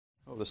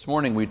This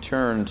morning we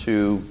turn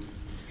to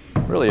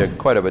really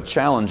quite a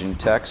challenging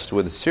text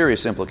with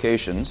serious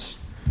implications.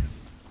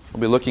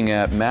 We'll be looking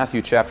at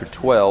Matthew chapter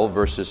 12,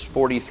 verses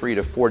 43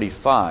 to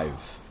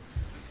 45.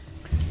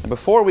 And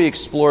before we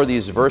explore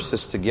these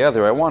verses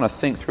together, I want to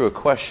think through a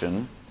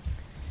question.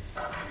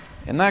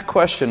 And that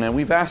question, and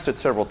we've asked it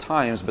several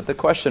times, but the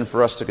question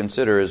for us to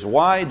consider is,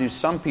 why do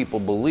some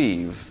people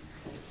believe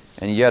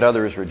and yet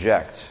others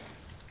reject?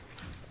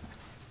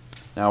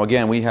 Now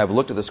again, we have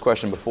looked at this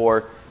question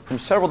before from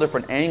several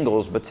different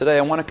angles, but today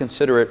I want to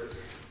consider it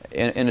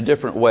in a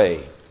different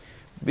way.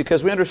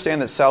 Because we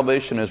understand that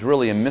salvation is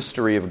really a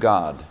mystery of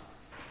God.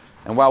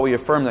 And while we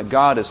affirm that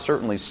God is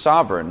certainly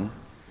sovereign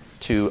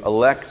to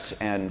elect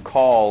and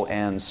call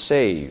and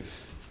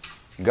save,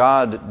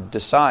 God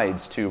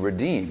decides to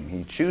redeem.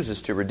 He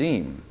chooses to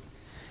redeem.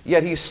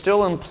 Yet He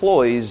still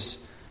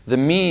employs the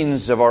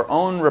means of our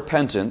own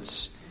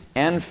repentance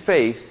and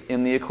faith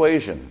in the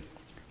equation.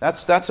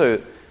 That's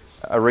a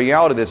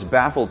reality that's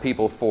baffled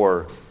people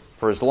for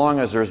as long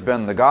as there's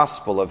been the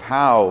gospel of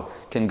how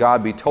can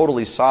God be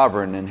totally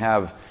sovereign and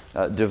have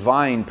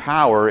divine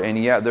power,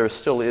 and yet there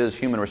still is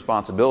human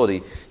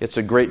responsibility. It's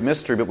a great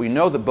mystery, but we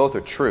know that both are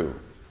true.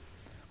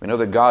 We know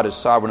that God is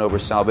sovereign over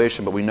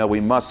salvation, but we know we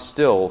must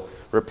still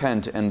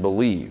repent and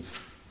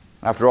believe.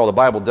 After all, the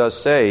Bible does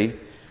say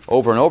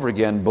over and over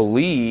again,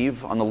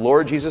 believe on the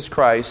Lord Jesus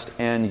Christ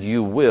and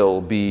you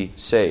will be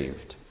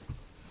saved.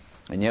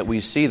 And yet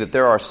we see that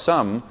there are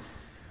some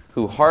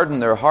who harden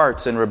their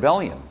hearts in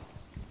rebellion.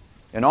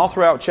 And all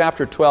throughout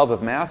chapter 12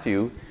 of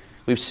Matthew,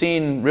 we've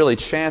seen really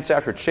chance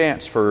after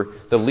chance for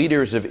the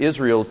leaders of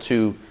Israel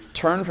to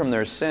turn from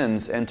their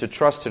sins and to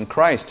trust in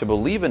Christ, to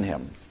believe in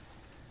Him.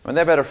 And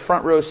they've had a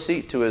front row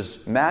seat to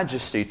His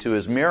majesty, to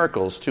His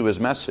miracles, to His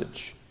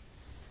message.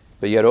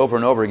 But yet over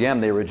and over again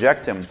they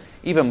reject Him,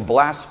 even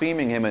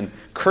blaspheming Him and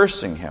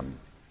cursing Him.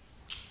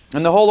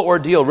 And the whole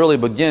ordeal really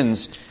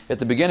begins at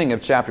the beginning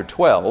of chapter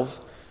 12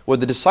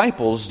 with the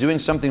disciples doing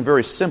something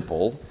very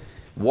simple,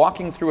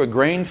 walking through a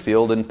grain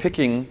field and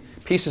picking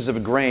pieces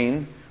of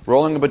grain,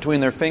 rolling it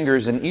between their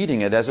fingers and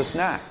eating it as a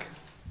snack.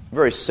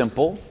 Very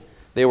simple.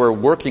 They were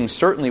working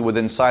certainly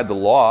within the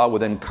law,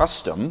 within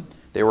custom.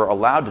 They were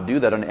allowed to do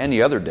that on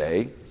any other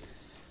day.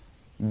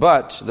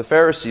 But the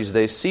Pharisees,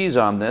 they seize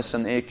on this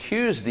and they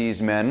accuse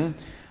these men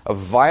of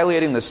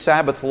violating the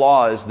Sabbath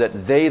laws that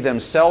they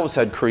themselves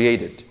had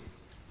created.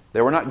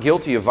 They were not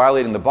guilty of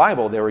violating the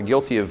Bible. They were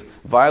guilty of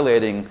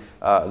violating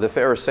the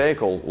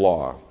Pharisaical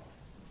law.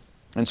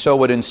 And so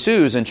what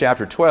ensues in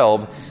chapter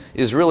 12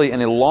 is really an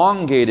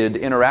elongated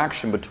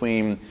interaction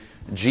between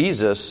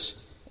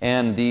Jesus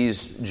and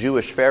these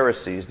Jewish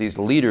Pharisees, these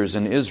leaders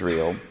in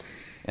Israel,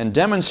 and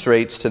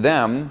demonstrates to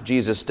them,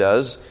 Jesus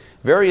does,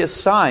 various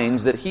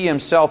signs that He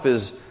Himself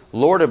is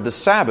Lord of the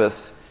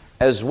Sabbath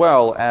as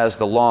well as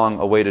the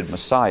long-awaited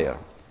Messiah.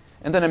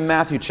 And then in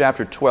Matthew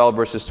chapter 12,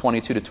 verses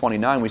 22 to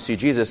 29, we see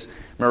Jesus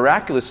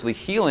miraculously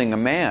healing a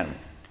man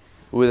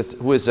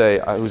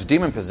who's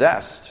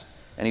demon-possessed.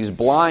 And he's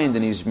blind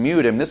and he's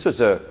mute. And this was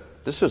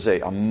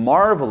a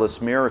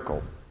marvelous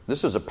miracle.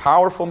 This was a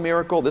powerful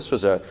miracle. This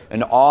was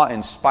an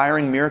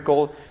awe-inspiring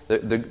miracle.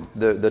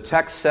 The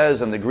text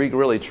says, and the Greek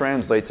really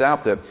translates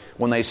out, that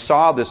when they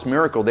saw this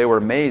miracle, they were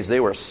amazed.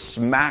 They were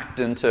smacked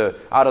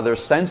out of their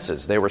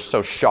senses. They were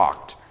so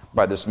shocked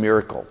by this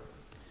miracle.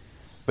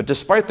 But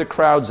despite the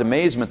crowd's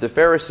amazement, the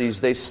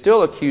Pharisees, they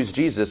still accused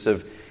Jesus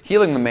of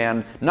healing the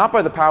man, not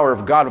by the power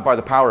of God, but by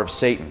the power of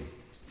Satan.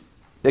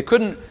 They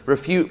couldn't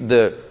refute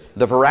the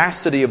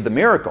veracity of the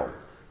miracle.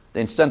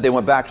 Instead, they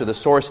went back to the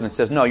source and it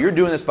says, no, you're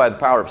doing this by the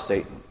power of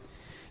Satan.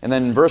 And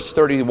then in verse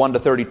 31 to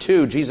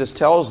 32, Jesus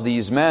tells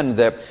these men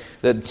that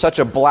such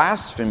a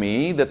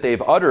blasphemy that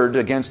they've uttered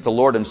against the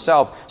Lord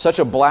Himself, such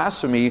a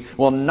blasphemy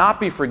will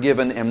not be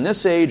forgiven in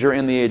this age or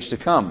in the age to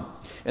come.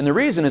 And the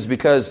reason is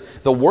because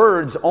the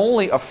words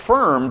only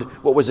affirmed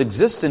what was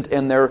existent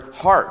in their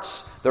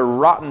hearts, their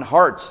rotten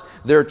hearts,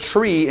 their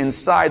tree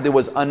inside that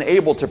was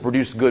unable to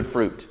produce good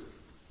fruit.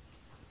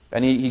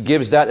 And he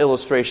gives that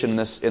illustration in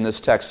this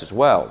text as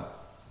well.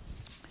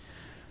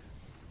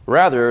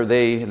 Rather,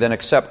 they then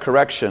accept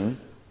correction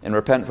and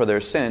repent for their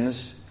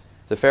sins.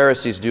 The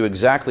Pharisees do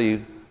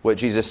exactly what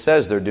Jesus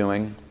says they're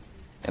doing,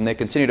 and they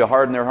continue to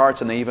harden their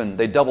hearts, and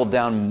they double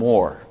down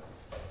more.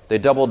 They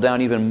double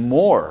down even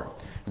more.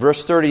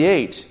 Verse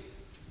 38,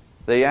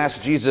 they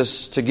ask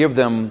Jesus to give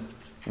them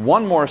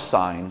one more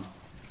sign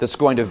that's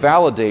going to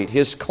validate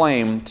His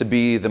claim to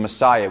be the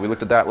Messiah. We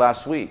looked at that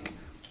last week.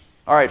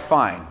 All right,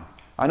 fine.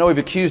 I know we've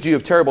accused you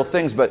of terrible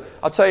things, but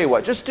I'll tell you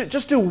what,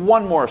 just do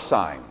one more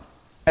sign,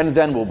 and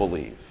then we'll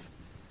believe.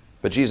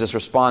 But Jesus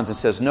responds and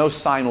says, no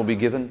sign will be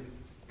given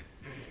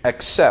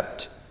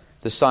except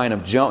the sign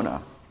of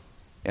Jonah,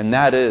 and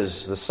that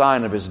is the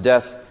sign of His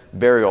death,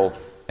 burial,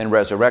 and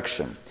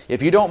resurrection.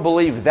 If you don't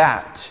believe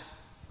that,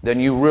 then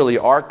you really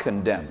are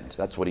condemned.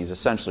 That's what He's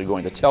essentially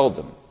going to tell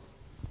them.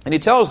 And He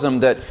tells them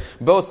that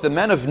both the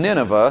men of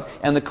Nineveh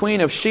and the queen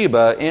of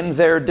Sheba in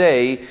their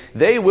day,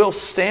 they will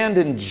stand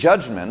in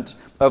judgment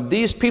of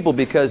these people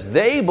because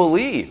they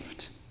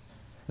believed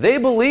They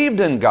believed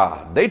in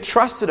God. They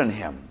trusted in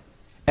Him.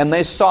 And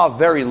they saw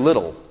very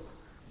little.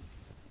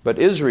 But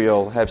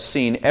Israel have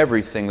seen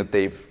everything that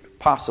they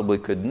possibly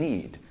could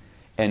need.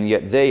 And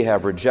yet they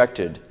have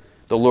rejected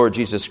the Lord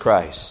Jesus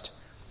Christ.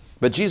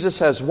 But Jesus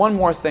has one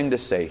more thing to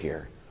say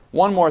here.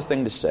 One more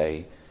thing to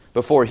say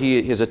before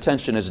his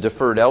attention is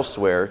deferred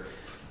elsewhere.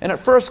 And at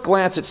first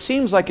glance, it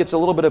seems like it's a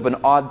little bit of an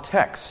odd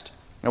text.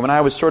 And when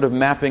I was sort of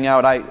mapping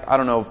out, I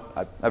don't know if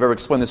I've ever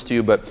explained this to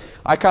you, but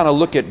I kind of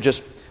look at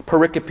just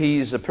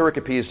pericopes. A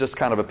pericope is just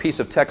kind of a piece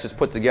of text that's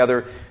put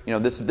together.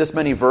 This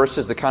many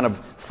verses that kind of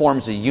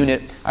forms a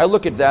unit. I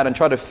look at that and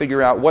try to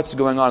figure out what's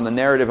going on in the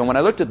narrative. And when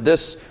I looked at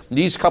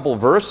these couple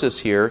verses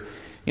here,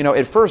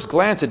 at first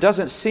glance, it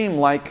doesn't seem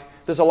like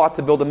there's a lot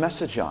to build a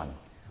message on.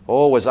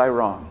 Oh, was I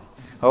wrong?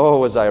 Oh,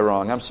 was I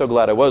wrong? I'm so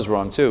glad I was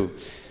wrong too.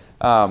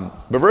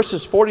 But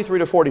verses 43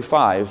 to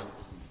 45,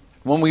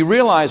 when we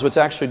realize what's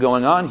actually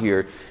going on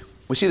here,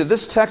 we see that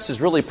this text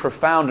is really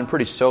profound and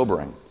pretty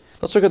sobering.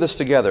 Let's look at this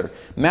together.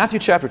 Matthew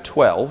chapter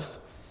 12,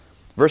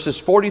 verses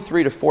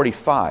 43 to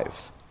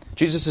 45.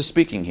 Jesus is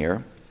speaking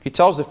here. He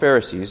tells the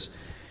Pharisees,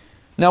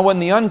 "Now when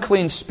the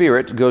unclean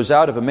spirit goes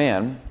out of a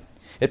man,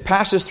 it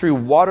passes through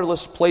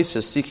waterless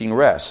places seeking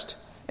rest,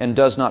 and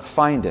does not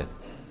find it.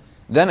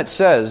 Then it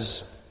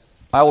says,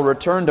 'I will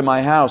return to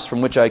my house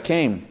from which I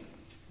came.'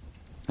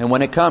 And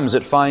when it comes,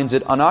 it finds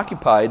it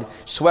unoccupied,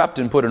 swept,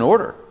 and put in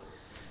order.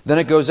 Then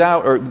it goes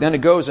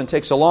and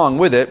takes along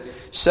with it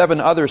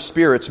 7 other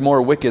spirits more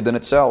wicked than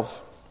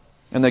itself.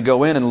 And they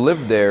go in and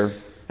live there,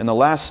 and the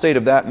last state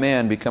of that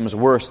man becomes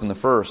worse than the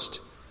first.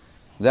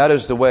 That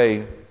is the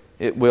way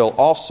it will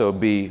also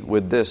be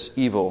with this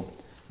evil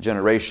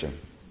generation."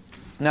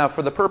 Now,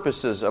 for the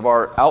purposes of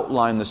our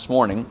outline this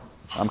morning,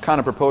 I'm kind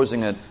of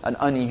proposing an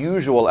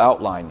unusual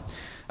outline.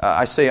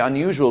 I say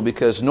unusual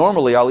because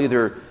normally I'll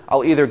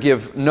either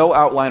give no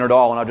outline at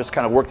all and I'll just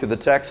kind of work through the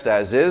text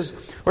as is,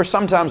 or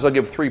sometimes I'll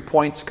give 3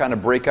 points to kind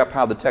of break up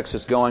how the text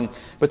is going.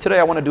 But today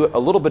I want to do it a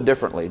little bit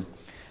differently.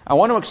 I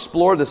want to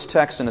explore this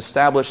text and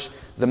establish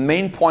the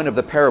main point of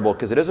the parable,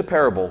 because it is a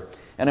parable,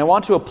 and I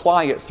want to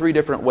apply it 3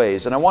 different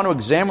ways. And I want to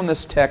examine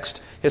this text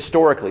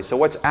historically, so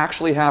what's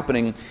actually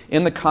happening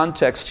in the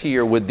context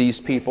here with these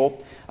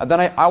people. Then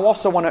I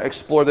also want to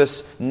explore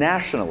this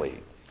nationally.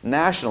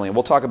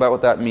 We'll talk about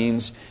what that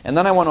means. And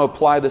then I want to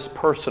apply this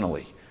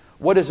personally.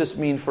 What does this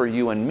mean for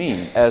you and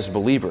me as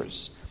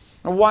believers?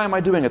 And why am I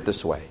doing it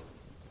this way?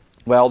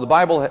 Well, the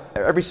Bible,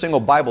 every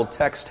single Bible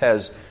text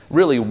has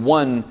really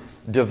one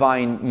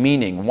divine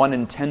meaning, one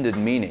intended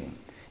meaning.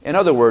 In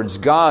other words,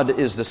 God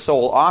is the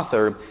sole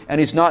author,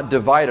 and He's not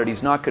divided,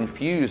 He's not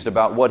confused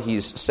about what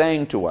He's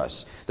saying to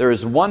us. There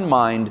is one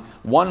mind,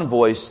 one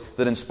voice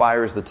that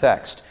inspires the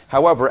text.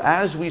 However,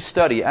 as we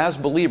study, as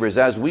believers,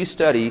 as we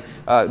study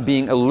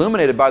being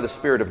illuminated by the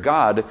Spirit of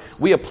God,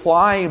 we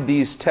apply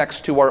these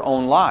texts to our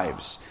own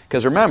lives.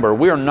 Because remember,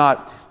 we are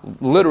not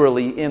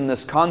literally in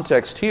this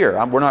context here.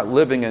 We're not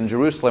living in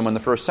Jerusalem in the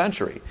first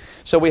century.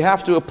 So we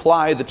have to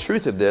apply the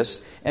truth of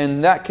this,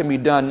 and that can be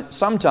done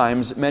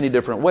sometimes many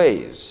different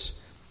ways.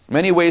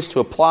 Many ways to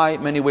apply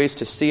it, many ways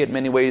to see it,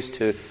 many ways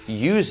to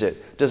use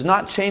it. Does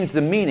not change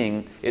the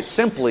meaning, it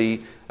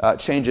simply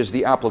changes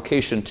the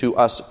application to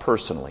us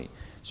personally.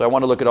 So I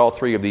want to look at all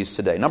 3 of these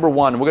today. Number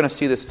 1, we're going to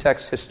see this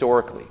text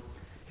historically.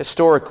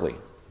 Historically,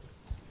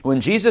 when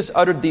Jesus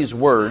uttered these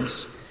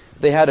words,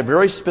 they had a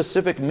very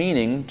specific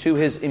meaning to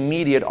His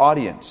immediate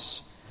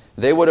audience.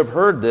 They would have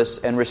heard this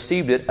and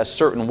received it a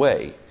certain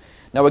way.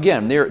 Now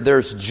again,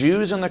 there's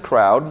Jews in the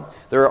crowd.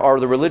 There are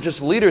the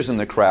religious leaders in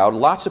the crowd.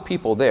 Lots of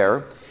people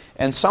there.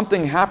 And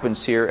something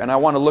happens here, and I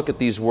want to look at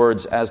these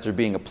words as they're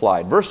being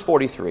applied. Verse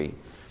 43.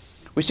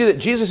 We see that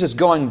Jesus is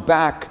going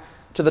back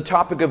to the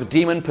topic of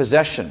demon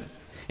possession.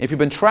 If you've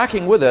been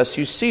tracking with us,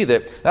 you see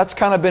that that's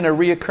kind of been a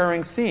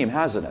reoccurring theme,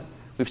 hasn't it?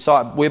 We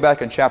saw it way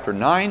back in chapter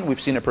 9. We've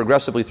seen it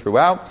progressively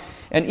throughout.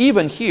 And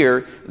even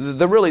here,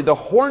 the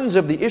horns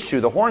of the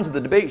issue, the horns of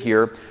the debate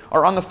here,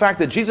 are on the fact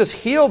that Jesus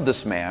healed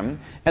this man,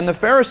 and the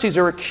Pharisees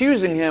are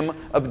accusing Him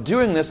of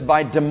doing this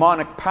by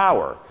demonic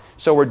power.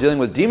 So we're dealing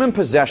with demon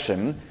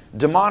possession,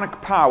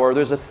 demonic power.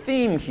 There's a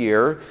theme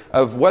here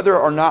of whether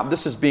or not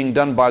this is being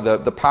done by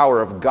the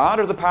power of God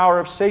or the power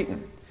of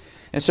Satan.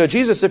 And so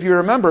Jesus, if you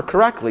remember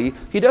correctly,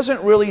 He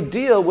doesn't really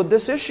deal with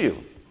this issue.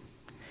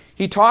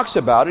 He talks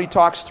about it, He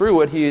talks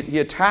through it, He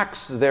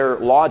attacks their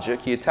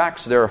logic, He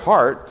attacks their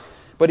heart,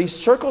 but He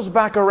circles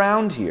back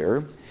around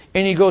here,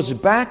 and He goes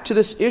back to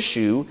this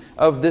issue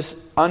of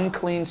this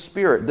unclean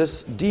spirit,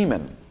 this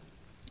demon.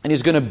 And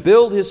He's going to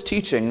build His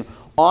teaching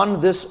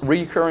on this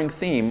recurring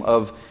theme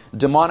of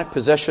demonic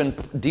possession,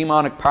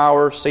 demonic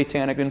power,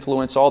 satanic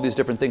influence, all these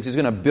different things. He's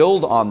going to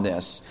build on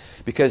this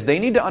because they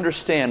need to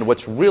understand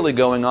what's really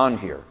going on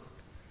here.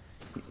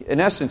 In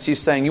essence, He's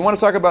saying, you want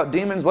to talk about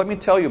demons? Let me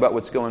tell you about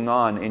what's going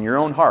on in your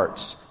own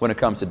hearts when it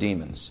comes to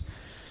demons.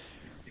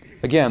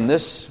 Again,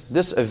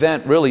 this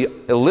event really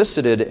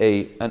elicited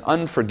an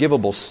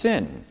unforgivable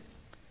sin.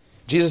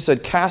 Jesus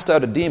said, cast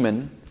out a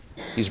demon.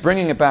 He's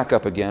bringing it back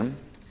up again.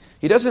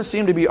 He doesn't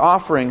seem to be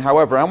offering,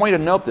 however, I want you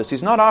to note this,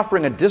 He's not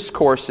offering a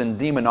discourse in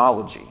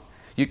demonology.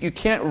 You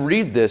can't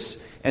read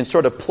this and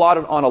sort of plot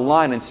it on a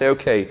line and say,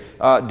 okay,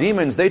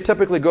 demons, they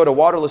typically go to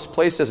waterless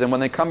places, and when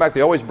they come back,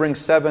 they always bring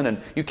 7.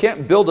 And you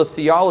can't build a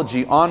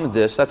theology on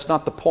this. That's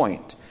not the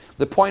point.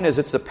 The point is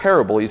it's a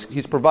parable.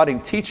 He's providing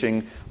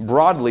teaching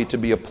broadly to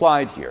be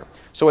applied here.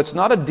 So it's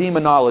not a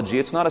demonology.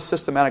 It's not a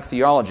systematic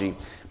theology.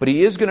 But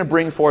he is going to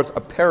bring forth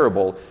a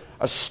parable,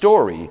 a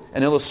story,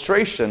 an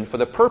illustration for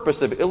the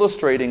purpose of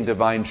illustrating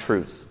divine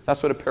truth.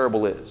 That's what a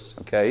parable is,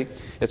 okay?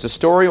 It's a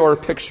story or a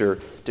picture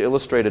to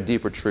illustrate a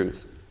deeper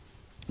truth.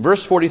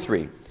 Verse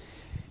 43,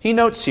 he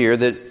notes here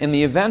that in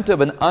the event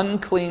of an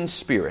unclean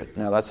spirit,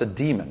 now that's a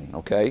demon,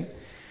 okay?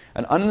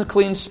 An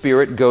unclean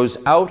spirit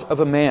goes out of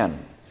a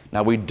man.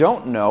 Now we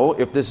don't know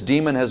if this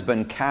demon has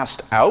been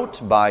cast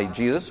out by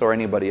Jesus or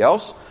anybody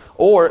else,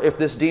 or if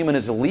this demon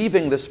is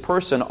leaving this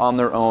person on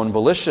their own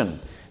volition.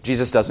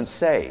 Jesus doesn't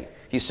say.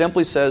 He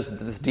simply says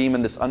that this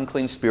demon, this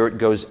unclean spirit,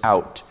 goes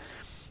out.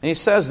 And he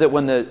says that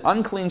when the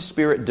unclean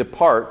spirit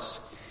departs,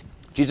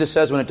 Jesus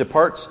says when it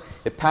departs,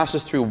 it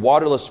passes through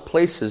waterless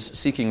places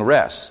seeking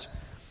rest.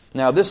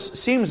 Now this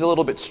seems a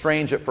little bit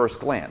strange at first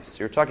glance.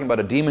 You're talking about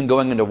a demon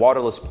going into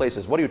waterless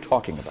places. What are you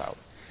talking about?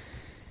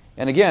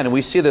 And again,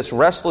 we see this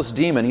restless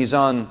demon.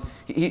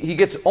 He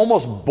gets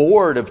almost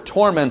bored of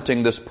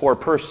tormenting this poor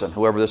person,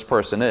 whoever this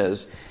person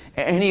is.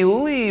 And he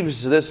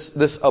leaves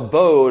this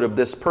abode of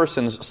this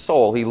person's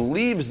soul. He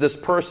leaves this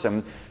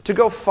person to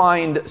go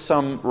find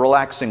some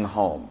relaxing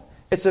home.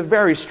 It's a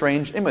very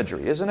strange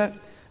imagery, isn't it?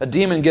 A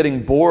demon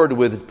getting bored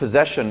with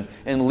possession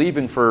and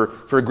leaving for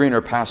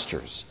greener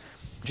pastures.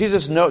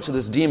 Jesus notes that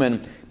this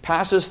demon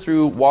passes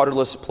through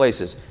waterless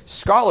places.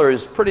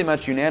 Scholars pretty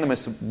much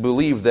unanimously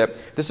believe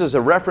that this is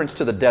a reference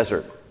to the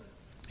desert.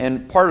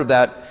 And part of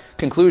that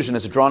conclusion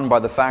is drawn by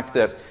the fact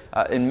that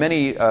in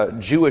many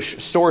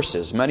Jewish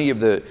sources, many of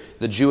the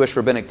Jewish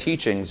rabbinic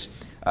teachings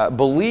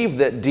believe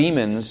that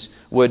demons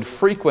would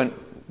frequent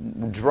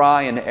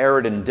dry and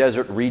arid and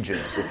desert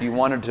regions. If you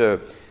wanted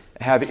to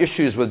have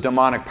issues with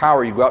demonic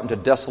power, you go out into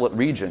desolate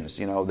regions.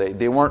 You know,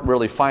 they weren't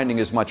really finding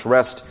as much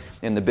rest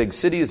in the big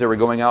cities. They were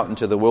going out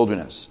into the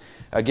wilderness.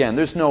 Again,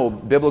 there's no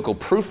biblical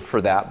proof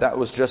for that. That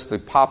was just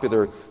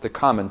the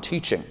common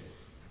teaching.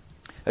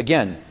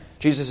 Again,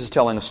 Jesus is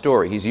telling a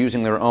story. He's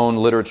using their own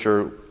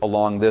literature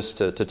along this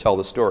to tell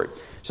the story.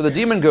 So the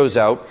demon goes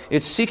out.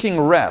 It's seeking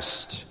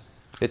rest.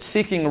 It's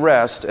seeking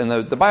rest. And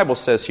the Bible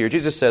says here,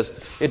 Jesus says,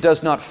 it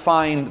does not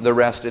find the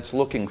rest it's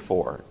looking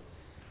for.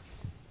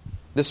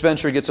 This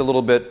venture gets a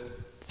little bit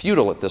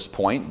futile at this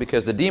point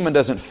because the demon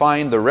doesn't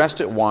find the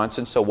rest it wants.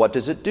 And so what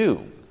does it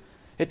do?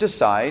 It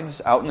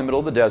decides out in the middle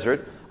of the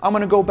desert, I'm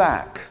going to go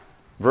back.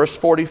 Verse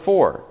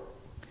 44.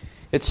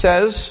 It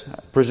says,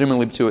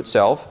 presumably to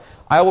itself,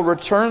 I will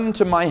return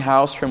to my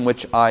house from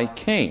which I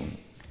came.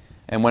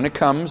 And when it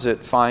comes,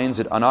 it finds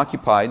it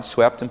unoccupied,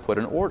 swept, and put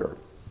in order.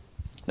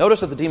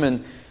 Notice that the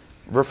demon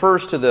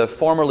refers to the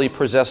formerly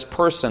possessed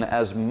person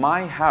as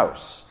my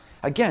house.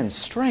 Again,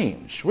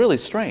 strange, really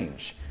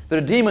strange, that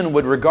a demon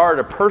would regard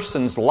a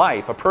person's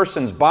life, a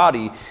person's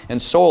body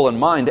and soul and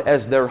mind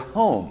as their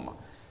home.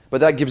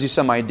 But that gives you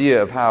some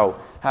idea of how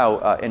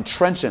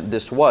entrenchant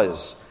this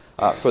was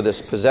for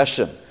this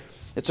possession.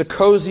 It's a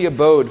cozy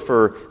abode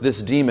for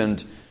this demon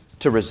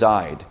to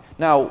reside.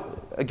 Now,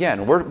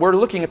 again, we're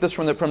looking at this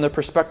from the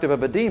perspective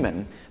of a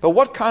demon. But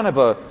what kind of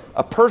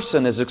a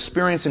person is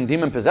experiencing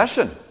demon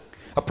possession?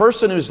 A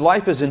person whose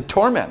life is in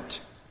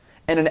torment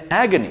and in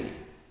agony,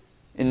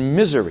 in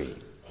misery.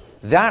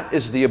 That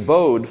is the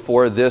abode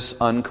for this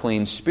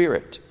unclean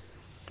spirit.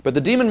 But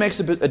the demon makes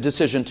a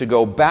decision to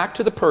go back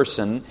to the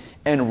person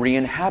and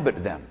re-inhabit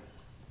them.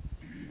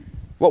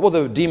 What will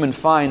the demon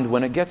find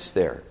when it gets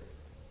there?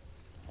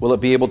 Will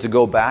it be able to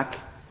go back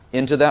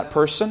into that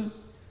person?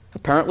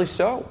 Apparently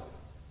so.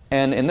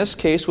 And in this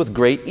case, with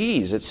great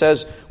ease. It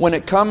says, when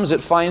it comes,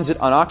 it finds it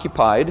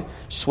unoccupied,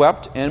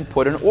 swept, and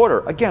put in order.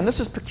 Again, this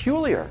is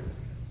peculiar.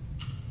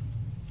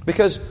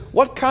 Because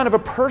what kind of a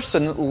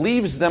person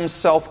leaves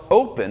themselves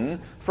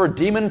open for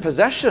demon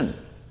possession?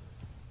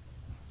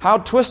 How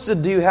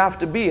twisted do you have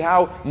to be?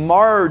 How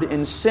marred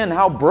in sin?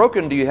 How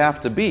broken do you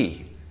have to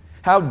be?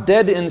 How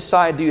dead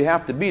inside do you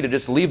have to be to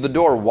just leave the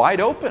door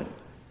wide open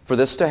for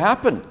this to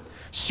happen?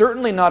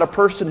 Certainly not a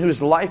person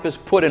whose life is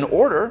put in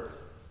order.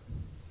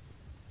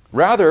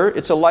 Rather,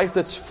 it's a life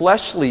that's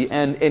fleshly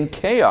and in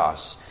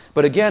chaos.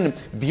 But again,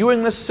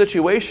 viewing this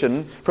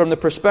situation from the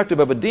perspective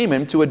of a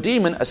demon, to a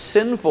demon, a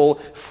sinful,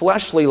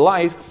 fleshly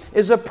life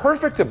is a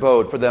perfect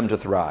abode for them to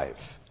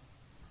thrive.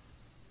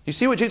 You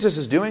see what Jesus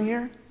is doing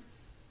here?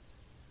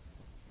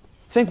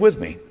 Think with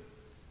me.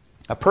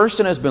 A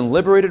person has been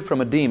liberated from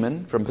a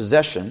demon, from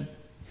possession,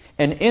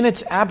 and in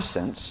its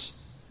absence,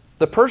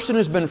 the person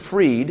who's been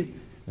freed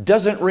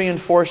doesn't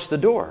reinforce the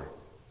door.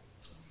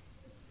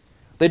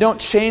 They don't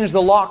change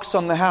the locks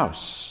on the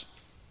house.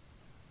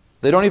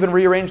 They don't even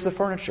rearrange the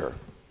furniture.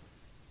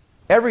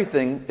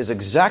 Everything is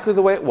exactly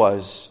the way it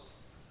was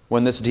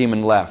when this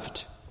demon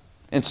left.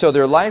 And so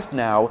their life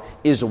now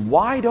is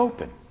wide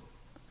open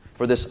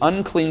for this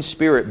unclean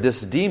spirit,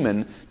 this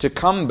demon, to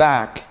come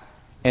back,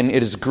 and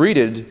it is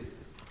greeted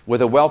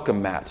with a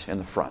welcome mat in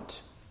the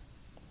front.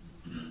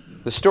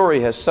 The story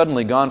has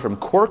suddenly gone from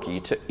quirky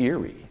to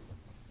eerie,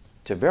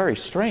 to very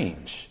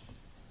strange,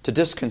 to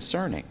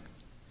disconcerting.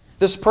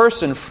 This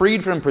person,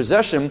 freed from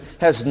possession,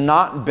 has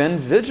not been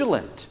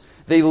vigilant.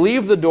 They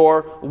leave the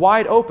door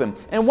wide open.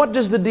 And what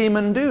does the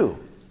demon do?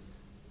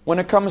 When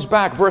it comes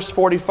back, verse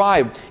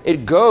 45,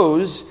 it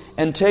goes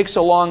and takes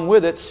along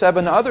with it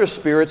 7 other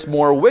spirits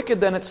more wicked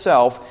than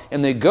itself,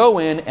 and they go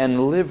in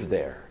and live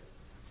there.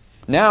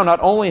 Now, not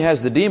only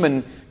has the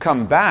demon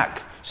come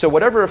back, so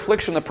whatever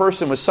affliction the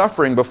person was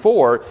suffering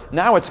before,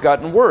 now it's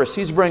gotten worse.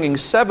 He's bringing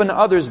 7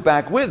 others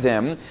back with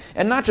him,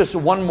 and not just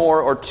 1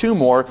 more or 2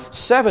 more,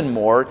 7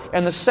 more,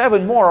 and the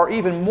 7 more are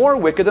even more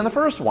wicked than the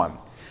first one.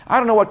 I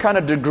don't know what kind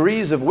of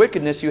degrees of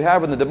wickedness you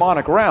have in the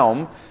demonic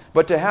realm,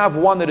 but to have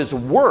one that is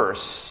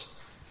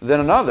worse than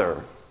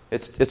another,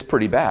 it's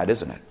pretty bad,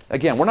 isn't it?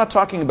 Again, we're not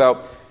talking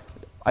about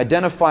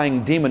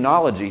identifying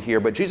demonology here,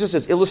 but Jesus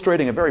is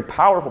illustrating a very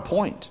powerful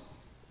point.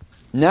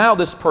 Now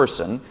this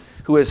person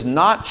who has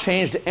not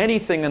changed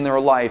anything in their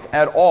life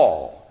at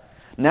all,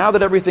 now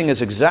that everything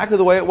is exactly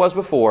the way it was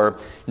before,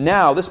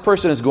 now this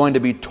person is going to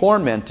be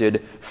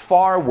tormented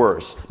far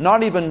worse.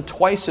 Not even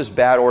twice as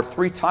bad or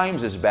 3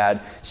 times as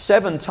bad,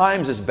 7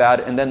 times as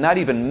bad, and then not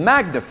even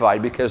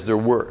magnified because they're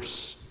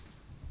worse.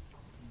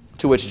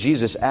 To which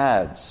Jesus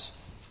adds,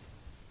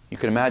 you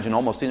can imagine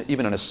almost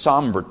even in a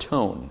somber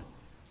tone,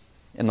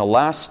 and the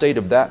last state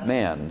of that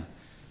man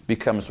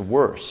becomes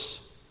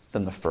worse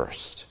than the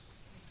first.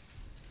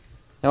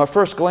 Now, at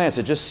first glance,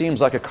 it just seems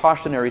like a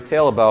cautionary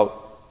tale about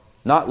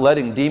not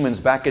letting demons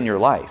back in your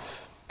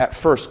life, at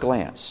first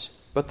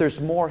glance. But there's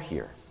more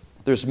here.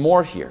 There's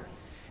more here.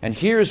 And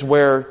here's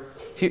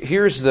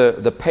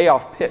the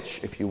payoff pitch,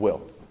 if you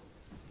will.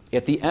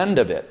 At the end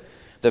of it,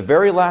 the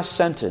very last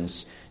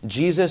sentence,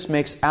 Jesus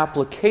makes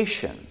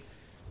application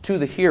to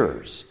the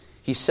hearers.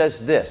 He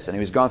says this, and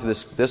he's gone through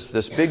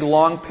this big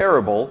long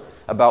parable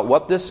about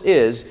what this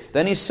is.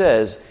 Then he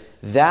says,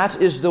 that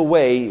is the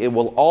way it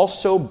will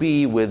also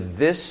be with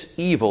this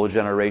evil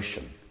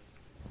generation.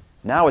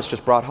 Now it's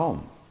just brought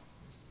home.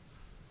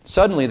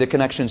 Suddenly the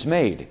connection's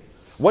made.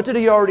 What did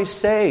he already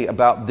say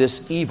about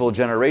this evil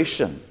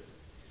generation?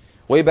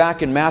 Way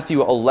back in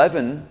Matthew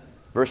 11,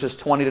 verses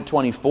 20 to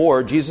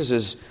 24, Jesus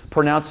is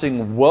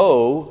pronouncing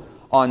woe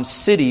on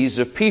cities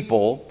of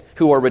people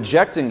who are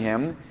rejecting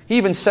him. He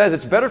even says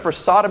it's better for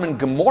Sodom and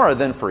Gomorrah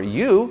than for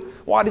you.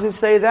 Why does he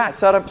say that?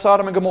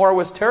 Sodom and Gomorrah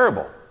was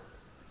terrible.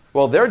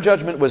 Well, their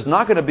judgment was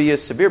not going to be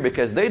as severe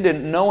because they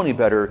didn't know any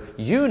better.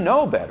 You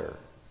know better.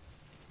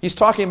 He's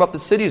talking about the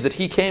cities that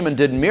he came and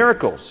did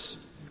miracles.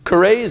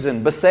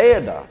 Chorazin,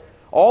 Bethsaida,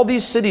 all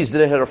these cities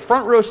that had a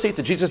front row seat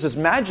to Jesus'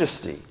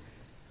 majesty.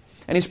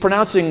 And he's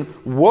pronouncing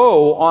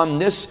woe on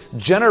this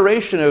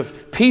generation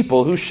of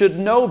people who should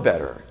know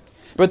better.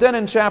 But then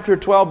in chapter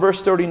 12,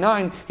 verse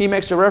 39, he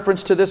makes a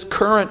reference to this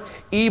current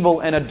evil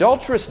and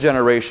adulterous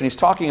generation. He's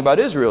talking about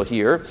Israel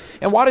here.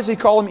 And why does he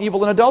call them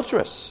evil and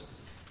adulterous?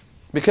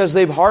 Because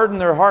they've hardened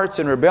their hearts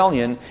in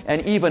rebellion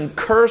and even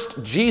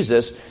cursed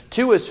Jesus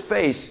to his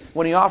face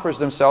when he offers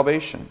them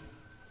salvation.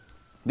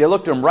 They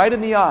looked him right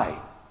in the eye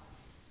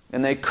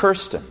and they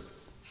cursed him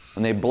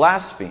and they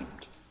blasphemed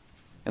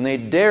and they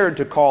dared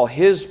to call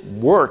his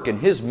work and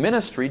his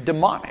ministry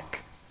demonic.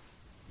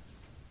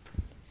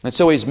 And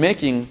so he's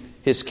making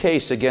his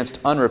case against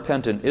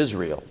unrepentant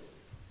Israel.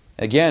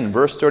 Again,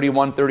 verse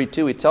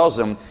 31-32, he tells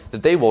them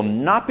that they will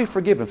not be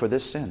forgiven for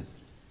this sin.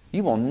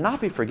 You will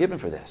not be forgiven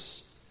for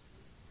this.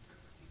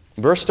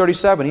 Verse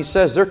 37, he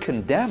says they're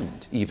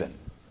condemned even.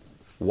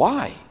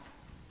 Why?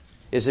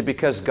 Is it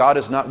because God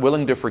is not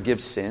willing to forgive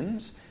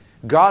sins?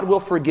 God will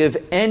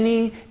forgive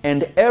any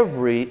and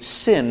every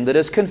sin that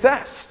is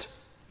confessed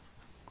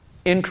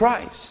in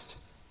Christ.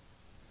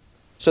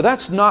 So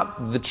that's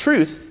not the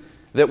truth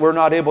that we're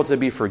not able to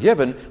be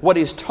forgiven. What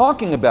he's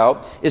talking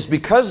about is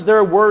because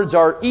their words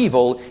are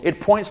evil, it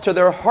points to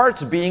their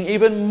hearts being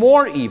even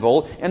more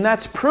evil, and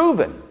that's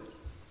proven.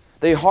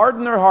 They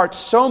harden their hearts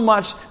so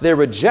much they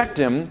reject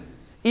him,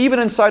 even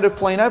in sight of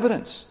plain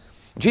evidence.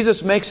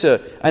 Jesus makes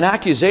an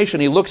accusation.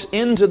 He looks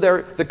into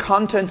the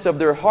contents of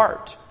their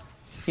heart.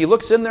 He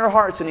looks in their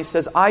hearts and he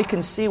says, I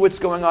can see what's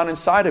going on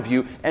inside of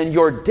you, and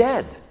you're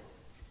dead.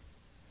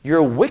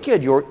 You're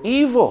wicked. You're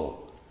evil.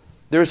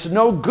 There's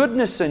no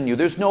goodness in you.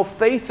 There's no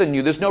faith in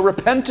you. There's no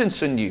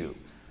repentance in you.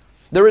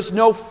 There is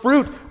no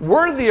fruit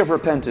worthy of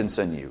repentance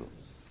in you.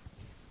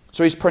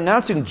 So he's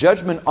pronouncing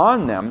judgment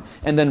on them.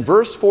 And then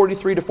verse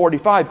 43 to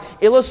 45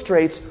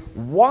 illustrates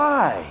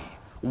why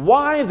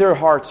their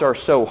hearts are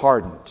so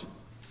hardened.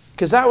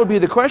 Because that would be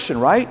the question,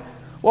 right?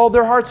 Well,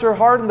 their hearts are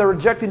hardened. They're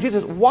rejecting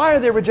Jesus. Why are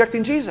they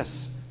rejecting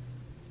Jesus?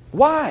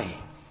 Why?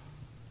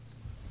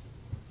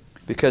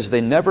 Because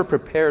they never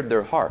prepared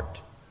their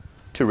heart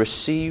to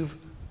receive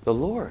the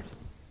Lord.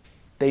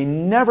 They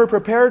never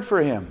prepared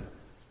for him.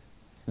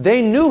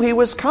 They knew he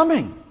was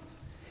coming.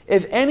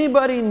 If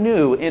anybody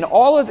knew in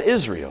all of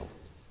Israel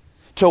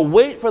to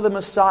wait for the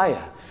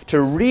Messiah,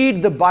 to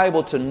read the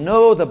Bible, to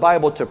know the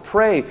Bible, to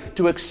pray,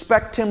 to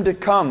expect him to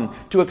come,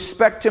 to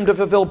expect him to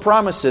fulfill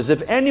promises,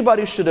 if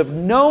anybody should have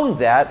known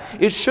that,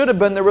 it should have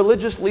been the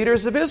religious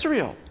leaders of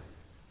Israel.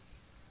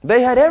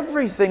 They had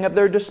everything at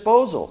their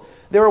disposal.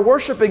 They were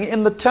worshiping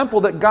in the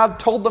temple that God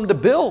told them to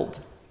build,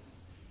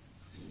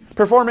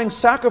 performing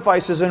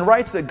sacrifices and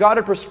rites that God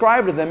had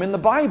prescribed to them in the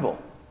Bible.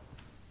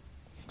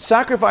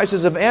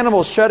 Sacrifices of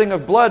animals, shedding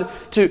of blood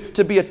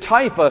to be a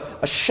type,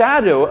 a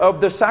shadow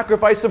of the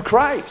sacrifice of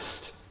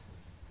Christ.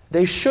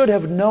 They should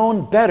have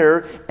known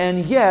better,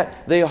 and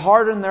yet they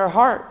hardened their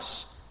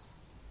hearts.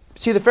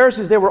 See, the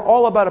Pharisees, they were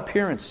all about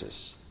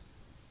appearances.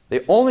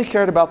 They only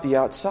cared about the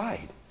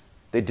outside.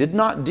 They did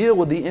not deal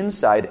with the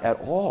inside at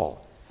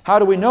all. How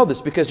do we know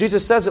this? Because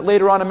Jesus says it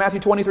later on in Matthew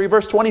 23,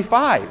 verse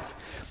 25.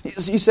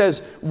 He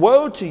says,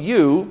 "Woe to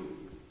you,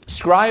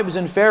 scribes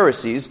and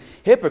Pharisees,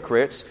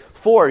 hypocrites,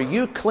 for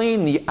you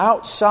clean the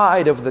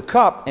outside of the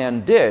cup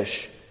and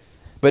dish,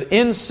 but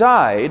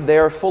inside they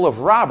are full of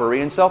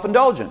robbery and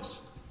self-indulgence."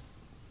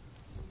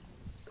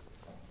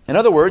 In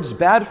other words,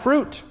 bad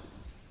fruit.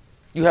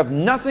 You have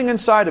nothing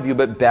inside of you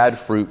but bad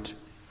fruit,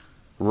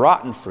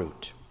 rotten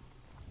fruit.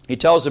 He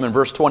tells them in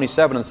verse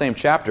 27 in the same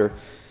chapter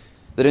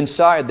that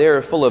inside they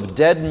are full of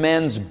dead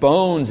men's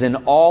bones and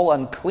all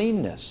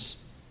uncleanness.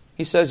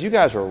 He says, you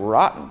guys are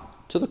rotten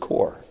to the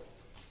core.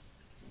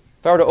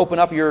 If I were to open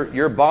up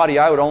your body,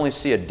 I would only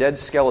see a dead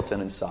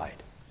skeleton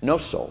inside. No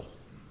soul.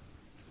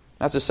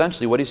 That's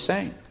essentially what he's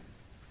saying.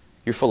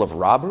 You're full of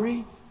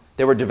robbery.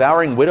 They were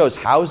devouring widows'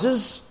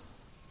 houses.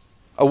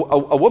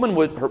 A woman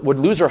would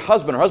lose her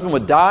husband. Her husband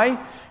would die.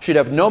 She'd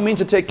have no means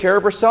to take care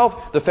of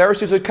herself. The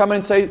Pharisees would come in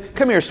and say,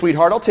 "Come here,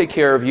 sweetheart, I'll take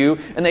care of you."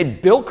 And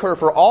they'd bilk her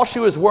for all she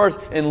was worth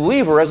and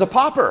leave her as a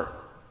pauper.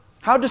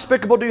 How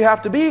despicable do you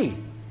have to be?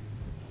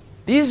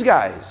 These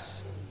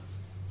guys.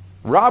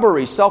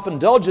 Robbery,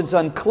 self-indulgence,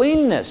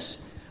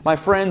 uncleanness. My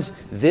friends,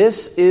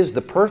 this is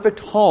the perfect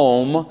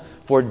home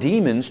for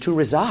demons to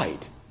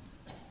reside.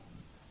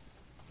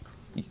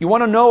 You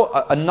want to know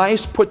a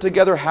nice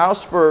put-together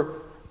house for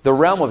the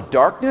realm of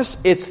darkness?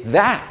 It's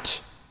that.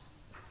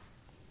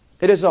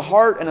 It is a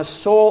heart and a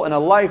soul and a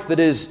life that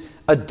is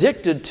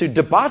addicted to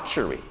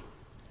debauchery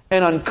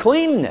and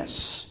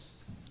uncleanness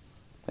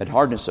and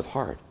hardness of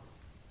heart.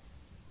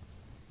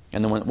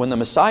 And then when the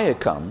Messiah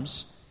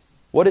comes,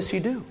 what does he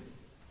do?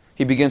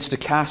 He begins to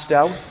cast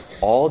out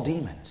all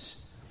demons.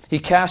 He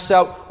casts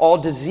out all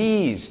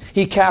disease.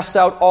 He casts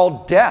out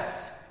all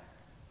death.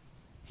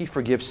 He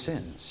forgives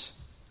sins.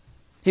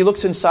 He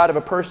looks inside of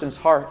a person's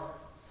heart.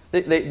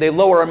 They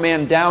lower a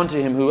man down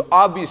to him who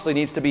obviously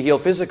needs to be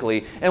healed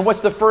physically. And what's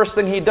the first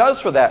thing he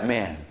does for that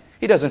man?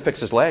 He doesn't fix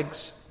his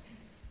legs.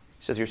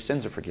 He says, "Your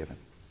sins are forgiven."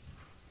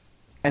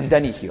 And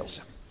then he heals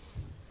him.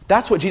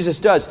 That's what Jesus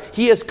does.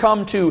 He has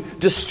come to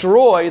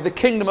destroy the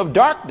kingdom of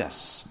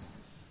darkness.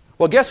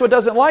 Well, guess what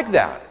doesn't like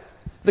that?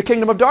 The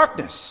kingdom of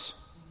darkness.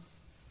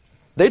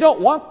 They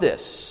don't want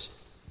this.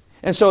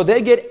 And so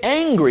they get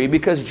angry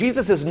because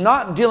Jesus is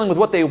not dealing with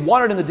what they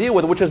wanted him to deal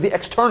with, which is the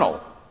external.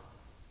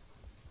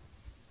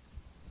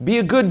 Be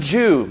a good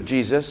Jew,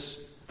 Jesus.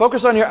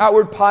 Focus on your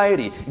outward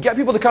piety. Get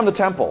people to come to the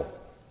temple.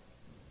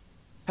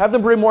 Have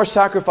them bring more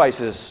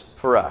sacrifices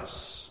for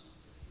us.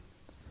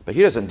 But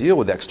he doesn't deal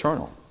with the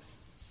external.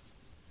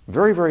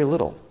 Very, very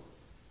little.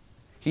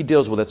 He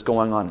deals with what's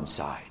going on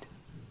inside.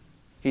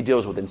 He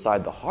deals with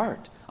inside the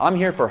heart. I'm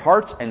here for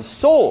hearts and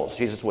souls,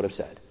 Jesus would have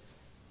said.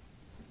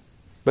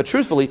 But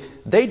truthfully,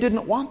 they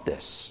didn't want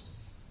this.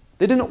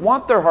 They didn't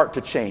want their heart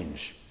to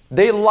change.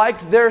 They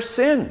liked their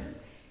sin.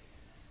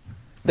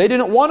 They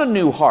didn't want a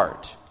new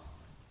heart.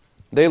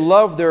 They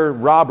loved their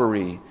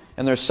robbery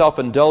and their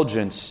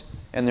self-indulgence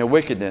and their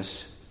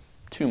wickedness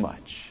too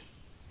much.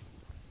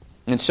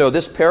 And so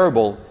this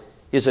parable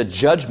is a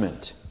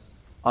judgment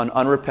on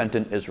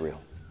unrepentant Israel.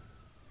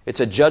 It's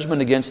a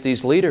judgment against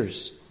these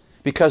leaders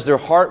because their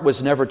heart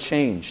was never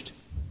changed.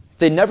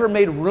 They never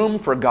made room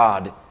for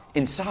God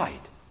inside.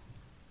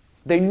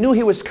 They knew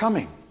he was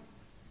coming.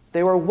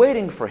 They were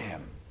waiting for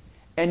him.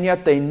 And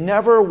yet they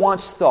never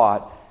once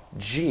thought,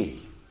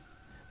 gee,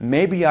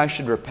 maybe I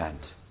should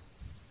repent.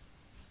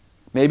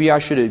 Maybe I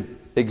should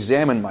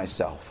examine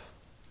myself.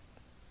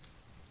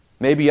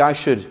 Maybe I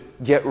should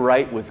get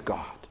right with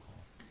God.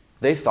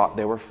 They thought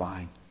they were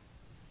fine.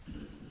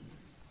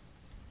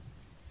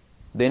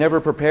 They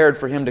never prepared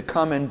for him to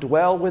come and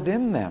dwell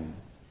within them,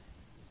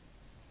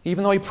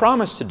 even though he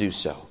promised to do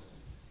so.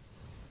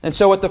 And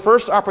so at the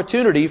first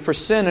opportunity for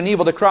sin and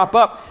evil to crop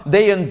up,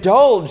 they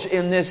indulge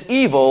in this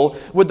evil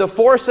with the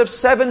force of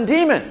 7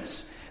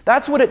 demons.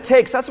 That's what it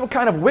takes. That's what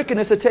kind of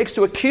wickedness it takes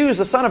to accuse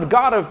the Son of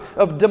God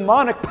of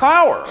demonic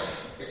power.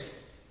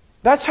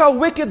 That's how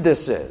wicked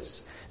this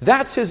is.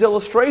 That's his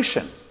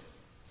illustration.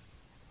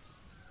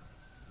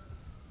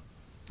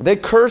 They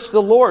cursed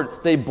the Lord.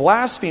 They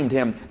blasphemed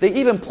him. They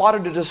even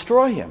plotted to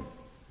destroy him.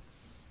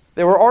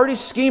 They were already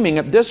scheming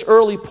at this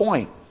early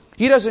point.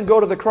 He doesn't go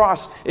to the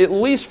cross at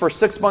least for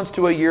 6 months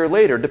to a year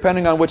later,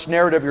 depending on which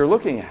narrative you're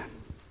looking at.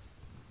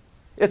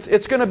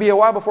 It's going to be a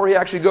while before he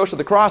actually goes to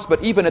the cross,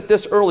 but even at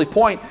this early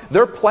point,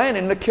 they're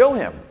planning to kill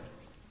him.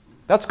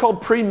 That's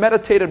called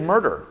premeditated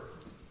murder.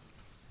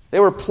 They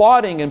were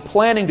plotting and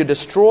planning to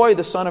destroy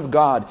the Son of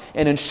God,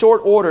 and in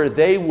short order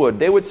they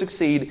would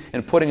succeed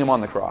in putting him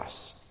on the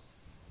cross.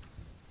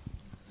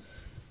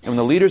 And when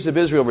the leaders of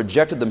Israel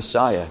rejected the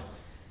Messiah,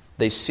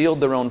 they sealed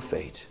their own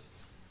fate.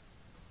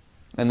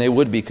 And they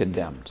would be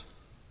condemned.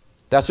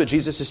 That's what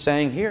Jesus is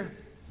saying here.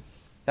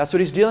 That's what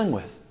he's dealing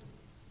with.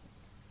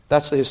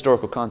 That's the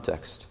historical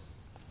context.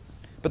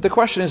 But the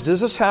question is,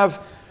 does this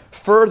have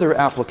further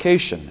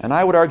application? And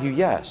I would argue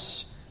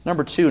yes.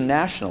 Number two,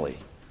 nationally.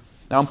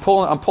 Now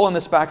I'm pulling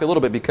this back a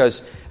little bit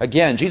because,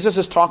 again, Jesus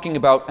is talking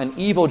about an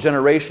evil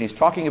generation. He's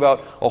talking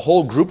about a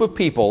whole group of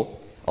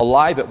people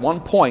alive at one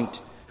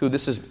point who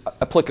this is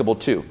applicable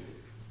to.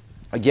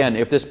 Again,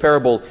 if this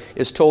parable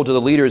is told to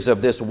the leaders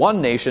of this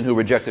one nation who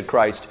rejected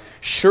Christ,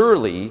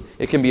 surely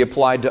it can be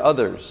applied to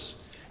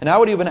others. And I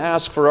would even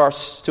ask for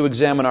us to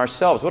examine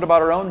ourselves. What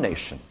about our own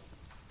nation?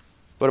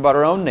 What about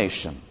our own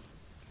nation?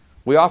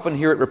 We often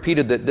hear it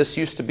repeated that this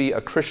used to be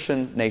a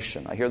Christian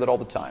nation. I hear that all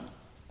the time.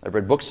 I've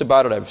read books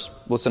about it. I've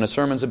listened to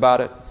sermons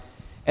about it.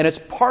 And it's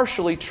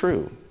partially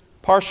true.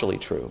 Partially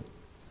true.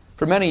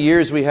 For many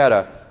years we had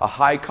a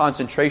high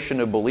concentration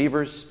of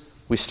believers.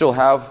 We still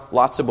have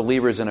lots of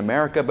believers in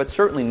America, but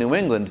certainly New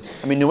England.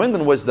 New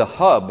England was the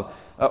hub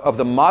of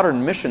the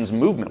modern missions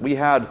movement. We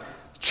had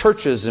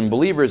churches and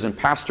believers and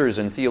pastors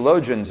and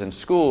theologians and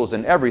schools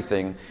and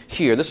everything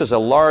here. This is a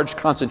large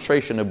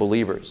concentration of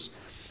believers.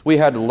 We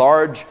had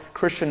large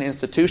Christian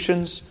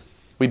institutions.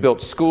 We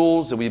built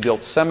schools and we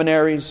built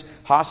seminaries,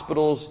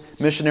 hospitals,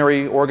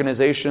 missionary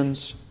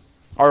organizations.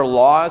 Our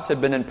laws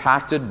have been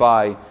impacted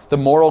by the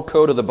moral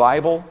code of the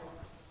Bible.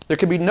 There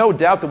can be no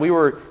doubt that we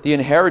were the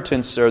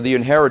inheritance or the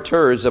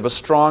inheritors of a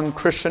strong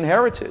Christian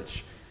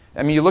heritage.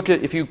 You look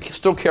at, if you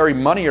still carry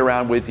money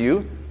around with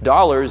you,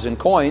 dollars and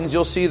coins,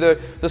 you'll see the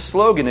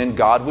slogan, "In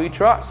God we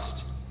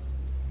trust."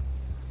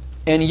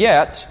 And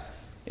yet,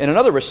 in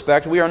another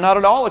respect, we are not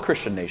at all a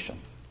Christian nation.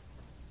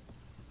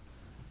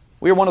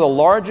 We are one of the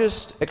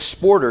largest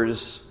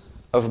exporters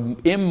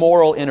of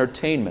immoral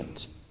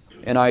entertainment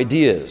and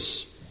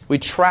ideas. We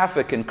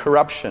traffic in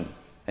corruption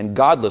and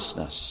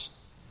godlessness.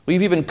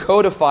 We've even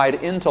codified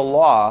into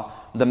law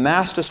the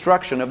mass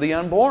destruction of the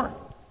unborn.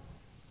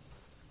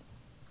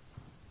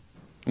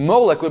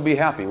 Molech would be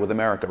happy with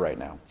America right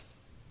now.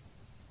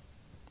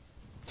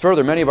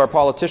 Further, many of our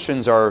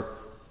politicians are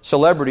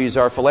celebrities,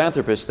 are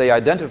philanthropists. They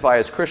identify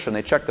as Christian.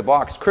 They check the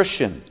box,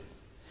 Christian.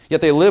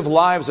 Yet they live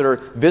lives that are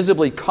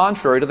visibly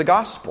contrary to the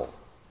gospel.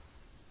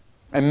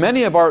 And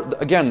many of our,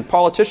 again,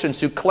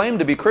 politicians who claim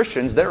to be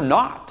Christians, they're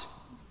not.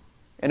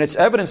 And it's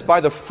evidenced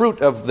by the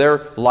fruit of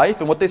their life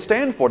and what they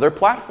stand for, their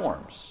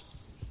platforms.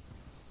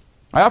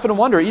 I often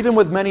wonder, even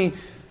with many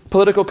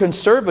political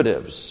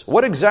conservatives,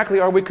 what exactly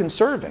are we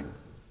conserving?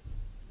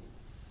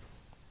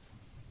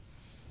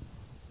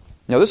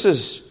 Now, this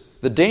is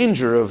the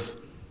danger of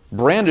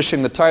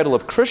brandishing the title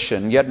of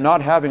Christian, yet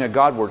not having a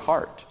Godward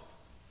heart.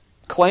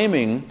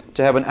 Claiming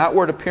to have an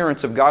outward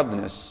appearance of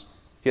godliness,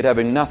 yet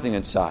having nothing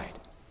inside.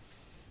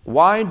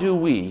 Why do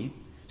we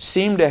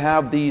seem to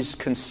have these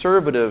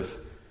conservative,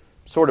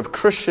 sort of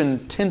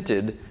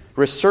Christian-tinted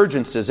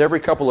resurgences every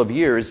couple of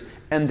years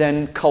and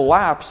then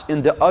collapse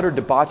into utter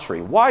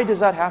debauchery? Why does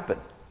that happen?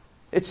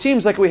 It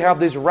seems like we have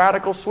these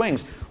radical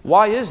swings.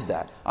 Why is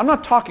that? I'm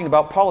not talking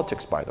about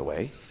politics, by the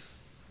way.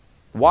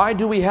 Why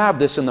do we have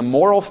this in the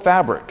moral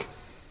fabric,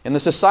 in the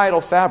societal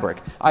fabric?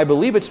 I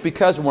believe it's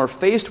because when we're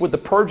faced with the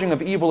purging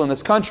of evil in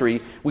this country,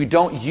 we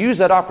don't use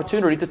that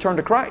opportunity to turn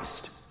to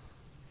Christ.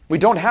 We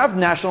don't have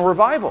national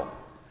revival.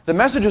 The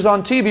messages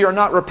on TV are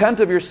not repent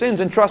of your sins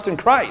and trust in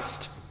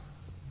Christ.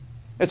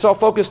 It's all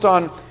focused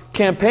on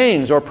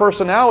campaigns or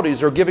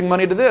personalities or giving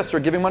money to this or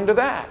giving money to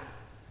that.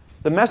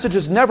 The message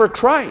is never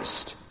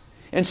Christ.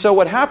 And so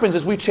what happens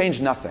is we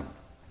change nothing.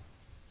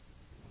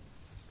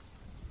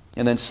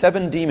 And then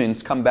 7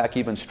 demons come back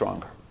even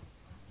stronger.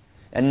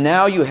 And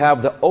now you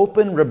have the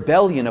open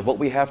rebellion of what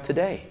we have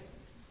today.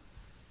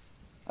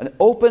 An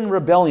open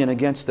rebellion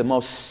against the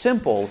most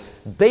simple,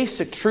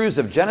 basic truths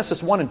of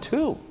Genesis 1 and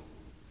 2.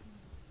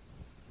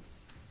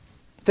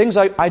 Things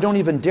I don't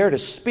even dare to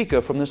speak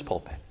of from this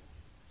pulpit,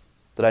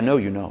 that I know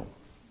you know.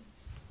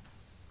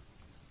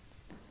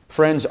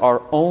 Friends,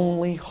 our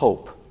only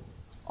hope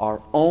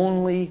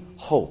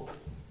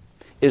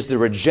is the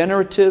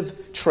regenerative,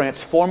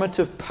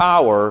 transformative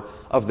power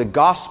of the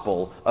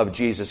gospel of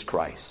Jesus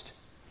Christ.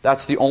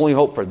 That's the only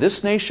hope for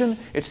this nation.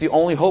 It's the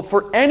only hope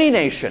for any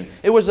nation.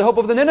 It was the hope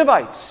of the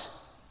Ninevites.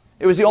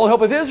 It was the only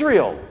hope of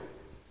Israel.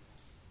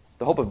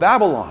 The hope of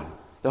Babylon.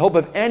 The hope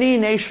of any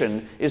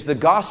nation is the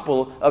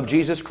gospel of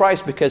Jesus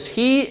Christ because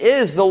He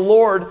is the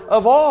Lord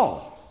of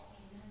all.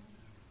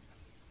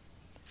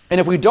 And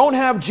if we don't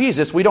have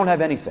Jesus, we don't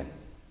have anything.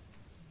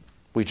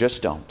 We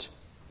just don't.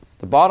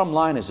 The bottom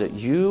line is that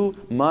you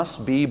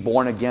must be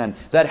born again.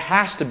 That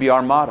has to be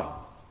our motto.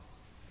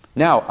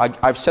 Now,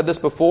 I've said this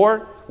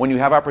before. When you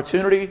have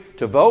opportunity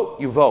to vote,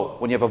 you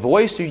vote. When you have a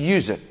voice, you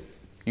use it.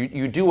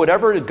 You do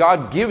whatever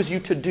God gives you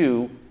to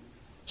do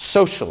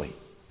socially,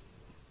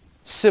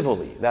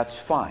 civilly. That's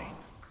fine.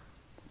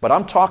 But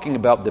I'm talking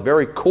about the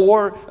very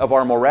core of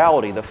our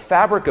morality. The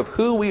fabric of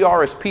who we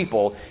are as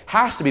people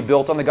has to be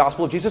built on the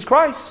gospel of Jesus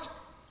Christ.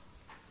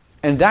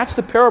 And that's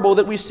the parable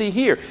that we see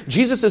here.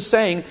 Jesus is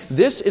saying,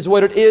 this is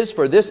what it is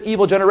for this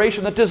evil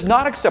generation that does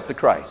not accept the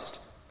Christ.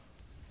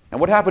 And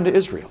what happened to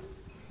Israel?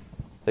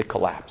 They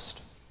collapsed.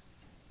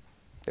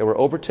 They were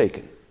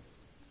overtaken,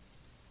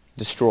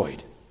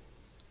 destroyed.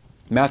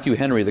 Matthew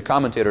Henry, the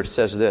commentator,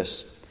 says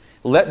this: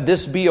 "Let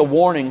this be a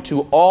warning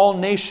to all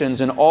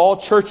nations and all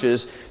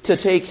churches to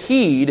take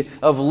heed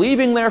of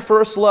leaving their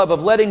first love,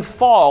 of letting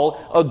fall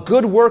a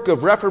good work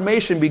of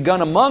reformation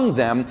begun among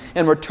them,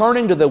 and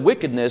returning to the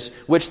wickedness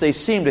which they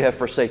seem to have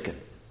forsaken."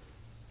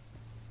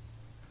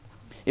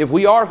 If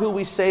we are who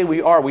we say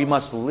we are, we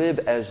must live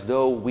as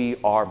though we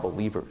are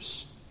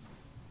believers.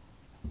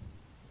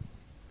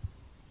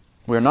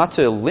 We are not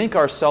to link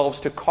ourselves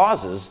to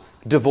causes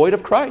devoid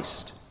of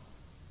Christ.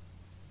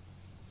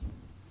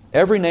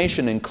 Every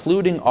nation,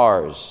 including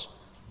ours,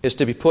 is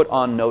to be put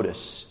on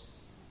notice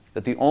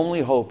that the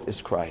only hope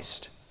is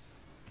Christ.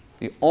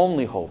 The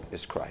only hope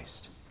is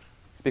Christ.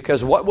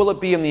 Because what will it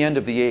be in the end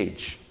of the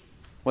age?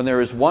 When there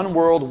is one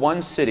world,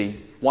 one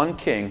city, one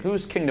king,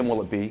 whose kingdom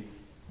will it be?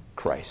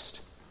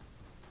 Christ.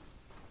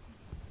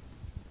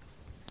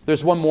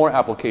 There's one more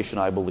application,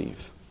 I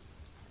believe.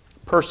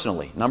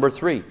 Personally. Number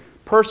 3,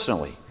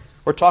 personally.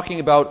 We're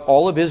talking about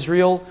all of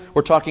Israel.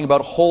 We're talking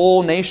about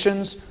whole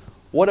nations.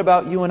 What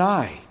about you and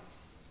I?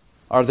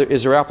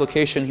 Is there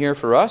application here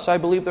for us? I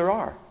believe there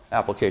are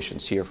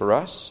applications here for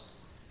us.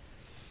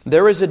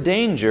 There is a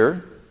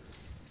danger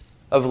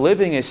of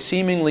living a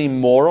seemingly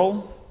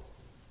moral,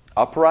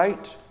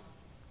 upright,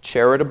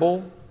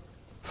 charitable,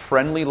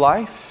 friendly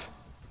life,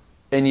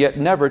 and yet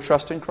never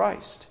trusting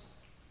Christ.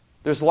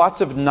 There's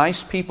lots of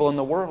nice people in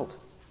the world.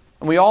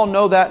 And we all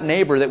know that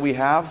neighbor that we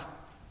have.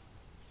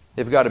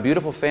 They've got a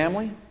beautiful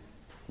family.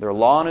 Their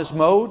lawn is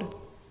mowed.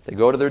 They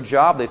go to their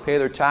job, they pay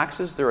their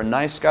taxes, they're a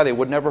nice guy, they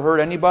would never hurt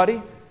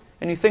anybody.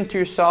 And you think to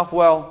yourself,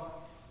 well,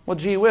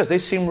 gee whiz, they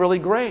seem really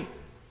great.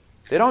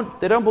 They don't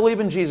believe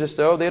in Jesus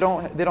though, they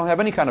don't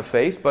have any kind of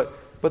faith, but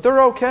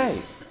they're okay.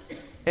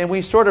 And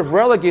we sort of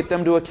relegate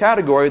them to a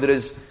category that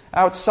is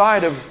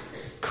outside of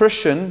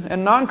Christian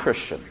and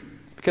non-Christian.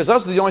 Because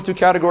those are the only two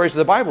categories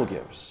the Bible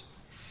gives.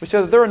 We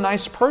say that they're a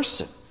nice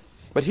person.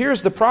 But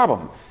here's the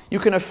problem. You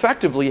can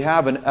effectively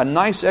have a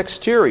nice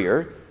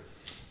exterior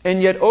and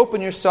yet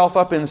open yourself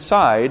up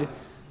inside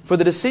for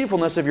the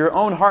deceitfulness of your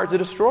own heart to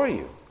destroy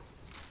you.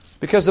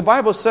 Because the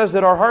Bible says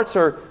that our hearts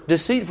are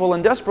deceitful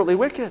and desperately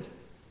wicked.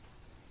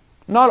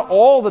 Not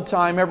all the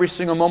time, every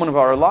single moment of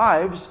our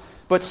lives,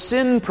 but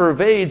sin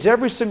pervades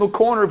every single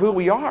corner of who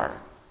we are.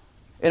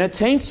 And it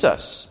taints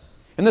us.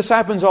 And this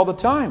happens all the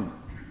time.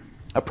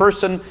 A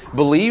person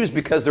believes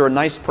because they're a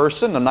nice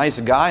person, a nice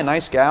guy, a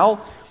nice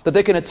gal, that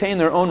they can attain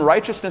their own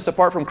righteousness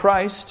apart from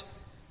Christ,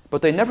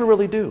 but they never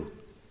really do.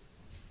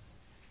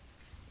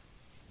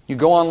 You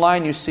go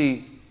online, you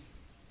see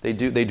they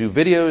do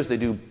videos, they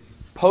do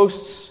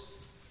posts.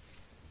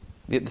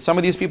 Some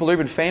of these people are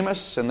even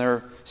famous, and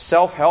they're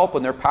self-help,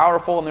 and they're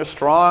powerful, and they're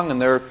strong,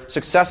 and they're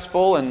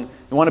successful, and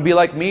you want to be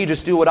like me,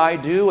 just do what I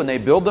do, and they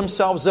build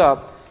themselves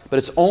up, but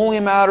it's only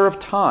a matter of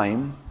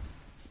time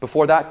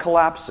before that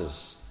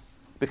collapses,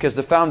 because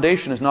the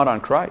foundation is not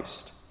on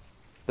Christ.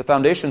 The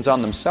foundation's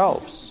on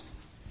themselves.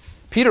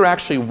 Peter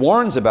actually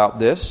warns about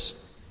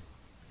this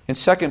in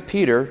 2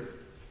 Peter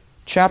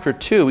chapter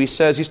 2.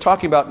 He's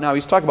talking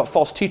about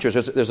false teachers.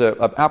 There's an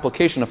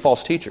application of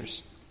false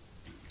teachers.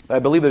 But I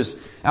believe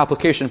there's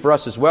application for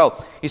us as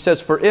well. He says,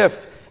 "For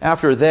if,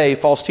 after they,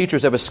 false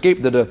teachers, have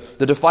escaped the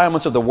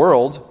defilements of the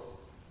world,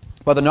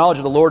 by the knowledge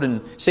of the Lord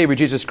and Savior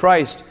Jesus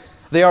Christ,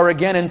 they are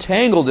again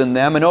entangled in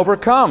them and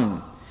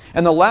overcome.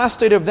 And the last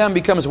state of them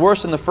becomes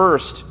worse than the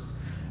first.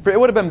 For it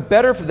would have been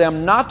better for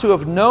them not to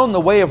have known the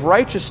way of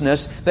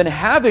righteousness than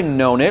having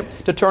known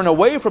it, to turn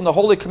away from the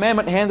holy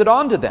commandment handed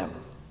on to them.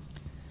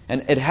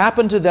 And it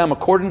happened to them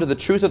according to the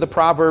truth of the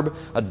proverb,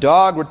 a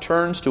dog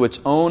returns to its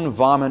own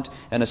vomit,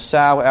 and a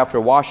sow after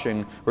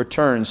washing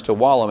returns to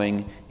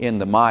wallowing in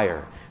the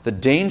mire." The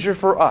danger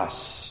for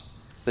us,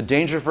 the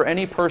danger for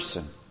any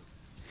person,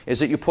 is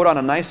that you put on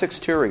a nice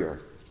exterior.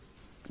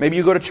 Maybe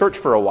you go to church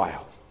for a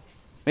while.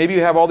 Maybe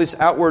you have all these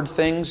outward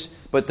things,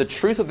 but the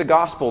truth of the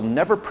gospel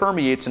never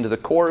permeates into the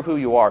core of who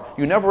you are.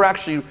 You never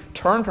actually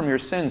turn from your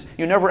sins.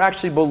 You never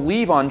actually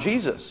believe on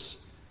Jesus.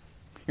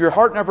 Your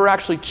heart never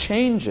actually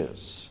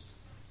changes.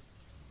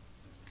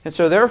 And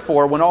so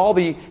therefore, when all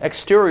the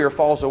exterior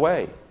falls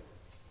away,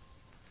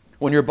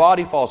 when your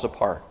body falls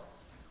apart,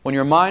 when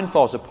your mind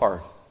falls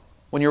apart,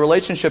 when your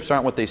relationships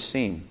aren't what they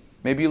seem,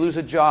 maybe you lose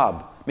a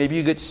job, maybe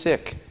you get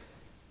sick,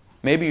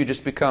 maybe you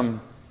just become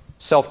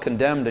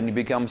self-condemned and you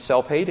become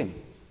self-hating.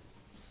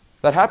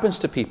 That happens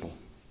to people.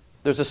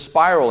 There's a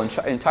spiral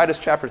in Titus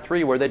chapter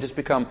 3 where they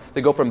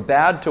go from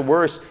bad to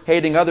worse,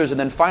 hating others and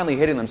then finally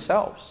hating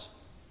themselves.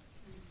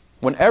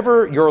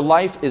 Whenever your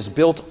life is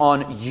built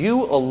on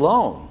you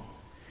alone,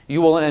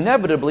 you will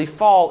inevitably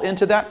fall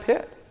into that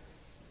pit.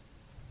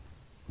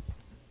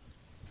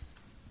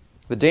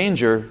 The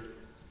danger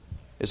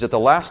is that the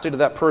last state of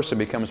that person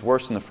becomes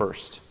worse than the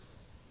first.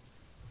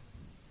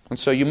 And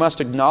so you must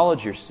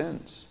acknowledge your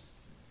sins.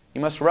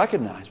 You must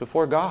recognize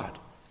before God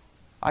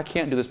I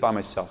can't do this by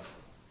myself.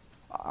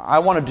 I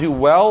want to do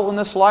well in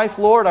this life,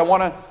 Lord. I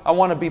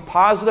want to be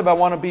positive. I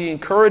want to be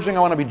encouraging. I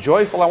want to be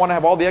joyful. I want to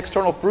have all the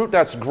external fruit.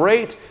 That's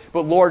great.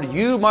 But Lord,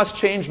 you must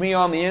change me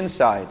on the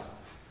inside.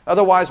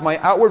 Otherwise, my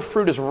outward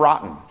fruit is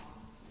rotten.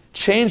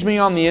 Change me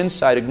on the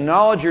inside.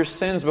 Acknowledge your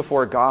sins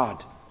before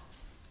God.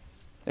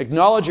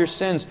 Acknowledge your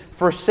sins.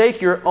 Forsake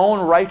your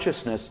own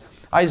righteousness.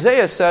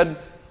 Isaiah said,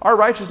 our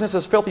righteousness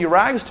is filthy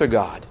rags to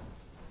God.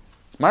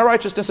 My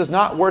righteousness is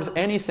not worth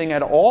anything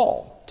at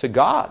all to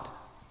God.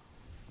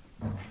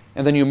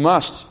 And then you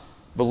must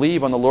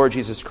believe on the Lord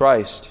Jesus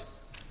Christ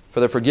for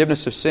the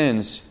forgiveness of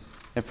sins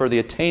and for the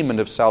attainment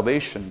of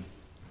salvation.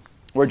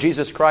 Where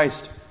Jesus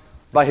Christ,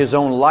 by His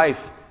own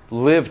life,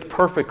 lived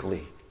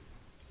perfectly,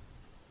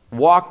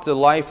 walked the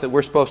life that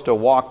we're supposed to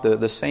walk,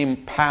 the same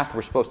path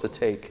we're supposed to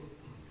take.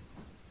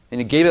 And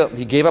He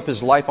gave up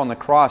His life on the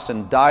cross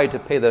and died to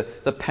pay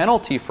the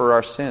penalty for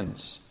our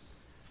sins.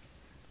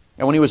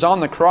 And when He was on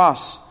the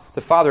cross,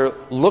 the Father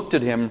looked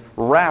at Him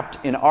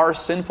wrapped in our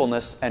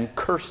sinfulness and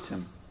cursed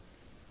Him,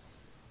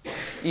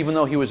 even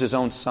though He was His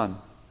own Son.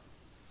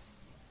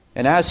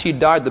 And as He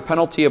died, the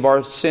penalty of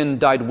our sin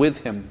died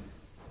with Him.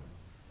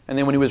 And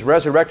then when He was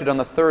resurrected on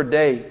the third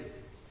day,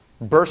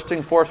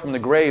 bursting forth from the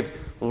grave,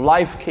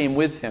 life came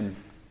with Him.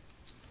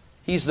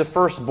 He's the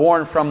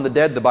firstborn from the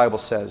dead, the Bible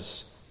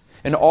says.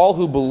 And all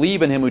who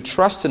believe in Him, who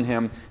trust in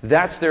Him,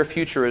 that's their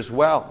future as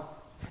well.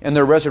 And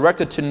they're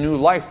resurrected to new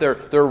life.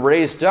 They're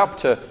raised up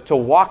to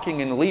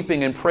walking and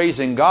leaping and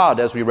praising God,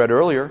 as we read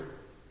earlier.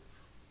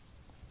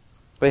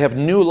 They have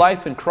new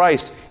life in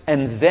Christ.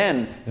 And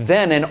then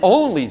and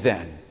only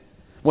then,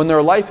 when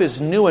their life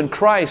is new in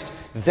Christ,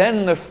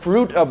 then the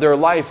fruit of their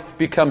life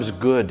becomes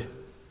good.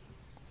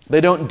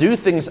 They don't do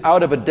things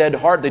out of a dead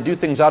heart. They do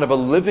things out of a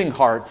living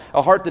heart,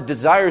 a heart that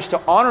desires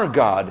to honor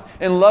God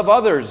and love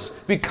others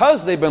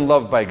because they've been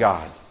loved by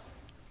God.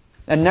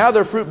 And now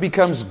their fruit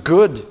becomes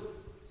good.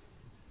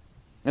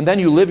 And then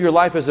you live your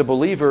life as a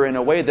believer in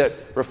a way that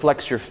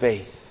reflects your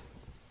faith.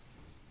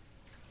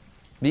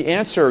 The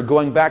answer,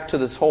 going back to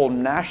this whole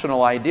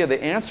national idea,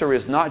 the answer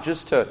is not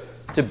just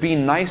to be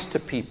nice to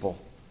people.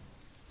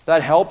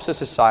 That helps a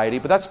society,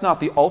 but that's not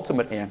the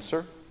ultimate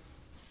answer.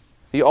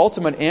 The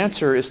ultimate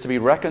answer is to be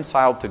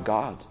reconciled to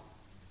God.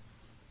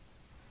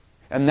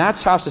 And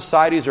that's how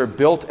societies are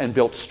built and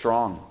built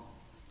strong.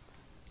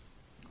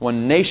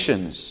 When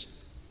nations,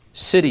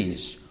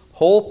 cities,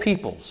 whole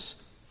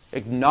peoples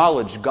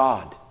acknowledge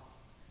God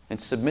and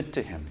submit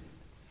to Him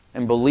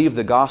and believe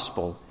the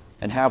gospel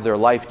and have their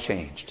life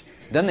changed,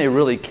 then they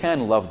really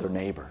can love their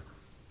neighbor.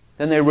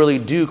 Then they really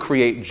do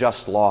create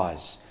just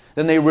laws.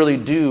 Then they really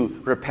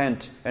do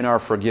repent and are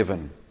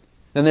forgiven.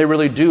 Then they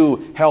really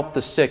do help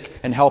the sick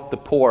and help the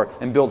poor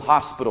and build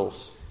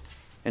hospitals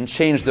and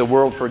change the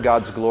world for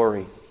God's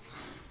glory.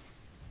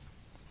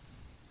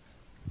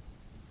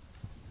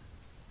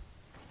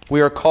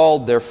 We are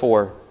called,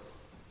 therefore,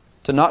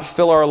 to not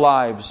fill our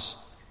lives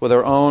with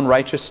our own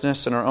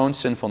righteousness and our own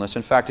sinfulness.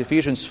 In fact,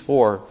 Ephesians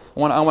 4,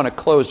 I want to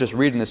close just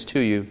reading this to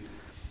you.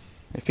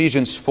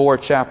 Ephesians 4,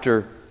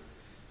 chapter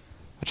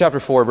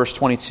 4, verse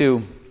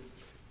 22.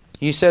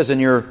 He says, in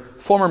your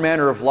former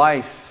manner of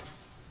life,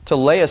 to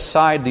lay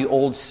aside the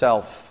old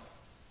self.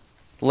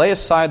 Lay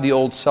aside the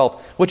old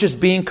self, which is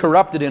being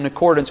corrupted in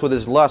accordance with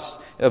his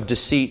lust of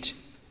deceit.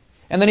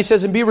 And then he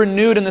says, and be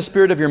renewed in the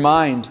spirit of your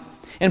mind,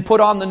 and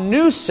put on the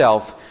new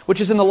self,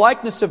 which is in the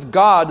likeness of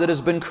God, that has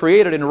been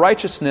created in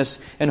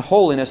righteousness and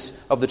holiness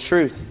of the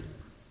truth.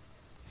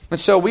 And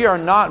so we are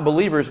not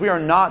believers. We are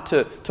not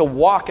to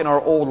walk in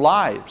our old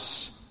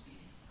lives.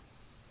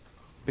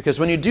 Because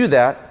when you do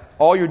that,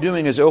 all you're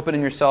doing is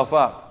opening yourself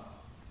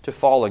up to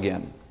fall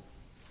again.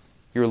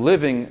 You're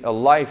living a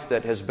life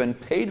that has been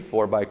paid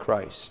for by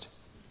Christ.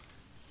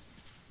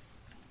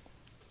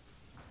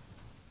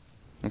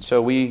 And so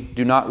we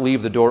do not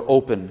leave the door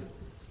open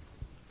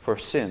for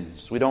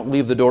sins. We don't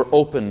leave the door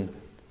open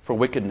for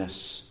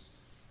wickedness.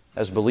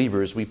 As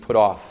believers, we put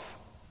off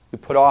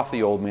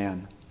the old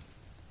man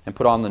and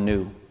put on the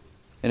new.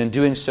 And in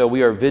doing so,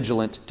 we are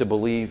vigilant to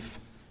believe.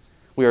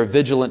 We are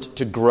vigilant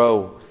to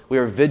grow. We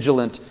are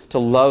vigilant to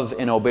love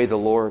and obey the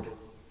Lord.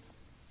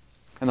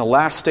 And the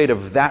last state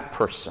of that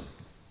person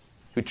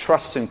who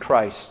trusts in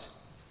Christ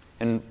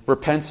and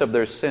repents of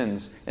their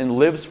sins and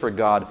lives for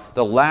God,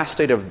 the last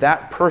state of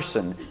that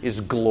person is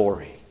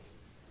glory.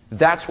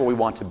 That's where we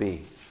want to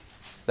be.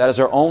 That is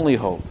our only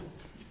hope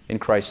in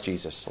Christ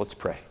Jesus. Let's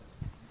pray.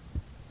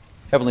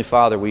 Heavenly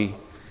Father, we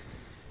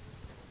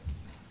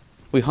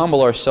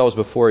humble ourselves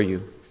before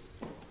you.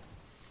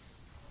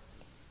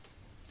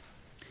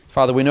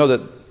 Father, we know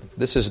that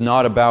this is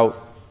not about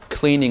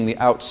cleaning the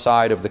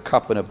outside of the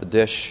cup and of the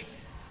dish.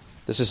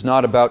 This is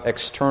not about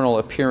external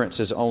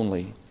appearances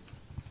only.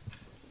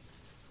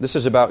 This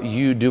is about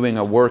you doing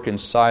a work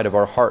inside of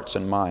our hearts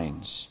and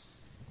minds.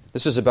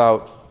 This is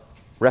about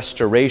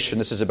restoration.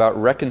 This is about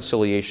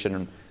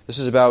reconciliation. This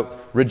is about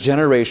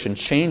regeneration,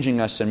 changing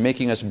us and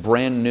making us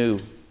brand new.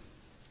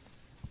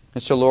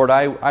 And so, Lord,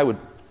 I would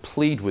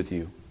plead with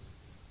you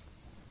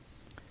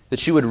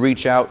that you would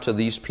reach out to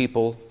these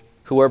people,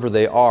 whoever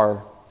they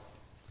are,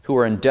 who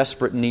are in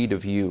desperate need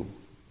of you.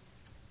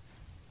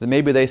 That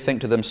maybe they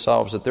think to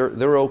themselves that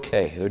they're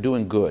okay, they're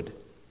doing good,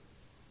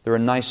 they're a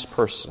nice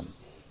person,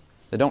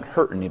 they don't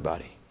hurt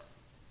anybody.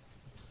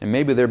 And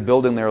maybe they're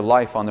building their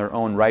life on their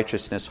own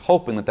righteousness,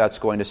 hoping that that's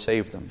going to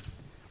save them.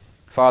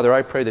 Father,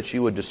 I pray that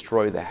you would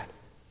destroy that.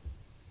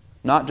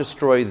 Not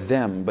destroy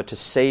them, but to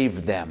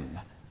save them.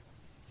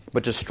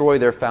 But destroy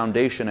their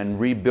foundation and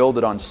rebuild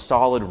it on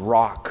solid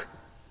rock.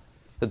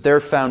 That their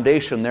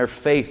foundation, their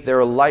faith,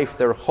 their life,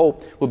 their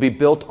hope will be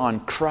built on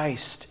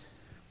Christ.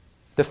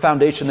 The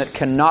foundation that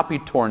cannot be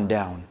torn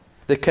down,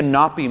 that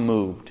cannot be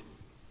moved.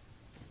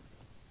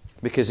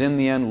 Because in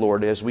the end,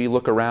 Lord, as we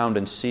look around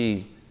and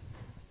see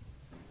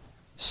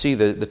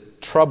the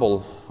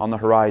trouble on the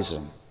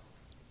horizon,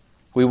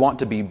 we want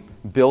to be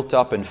built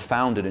up and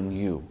founded in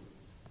you.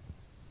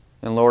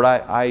 And Lord,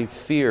 I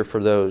fear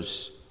for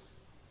those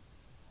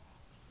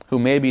who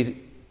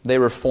maybe they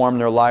reform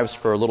their lives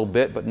for a little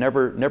bit, but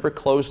never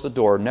close the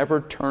door, never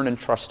turn and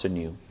trust in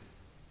you.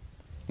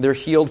 They're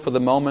healed for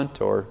the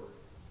moment, or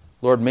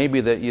Lord,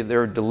 maybe that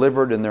they're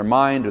delivered in their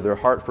mind or their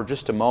heart for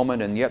just a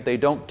moment, and yet they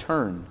don't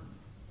turn.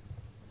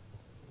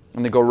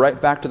 And they go right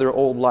back to their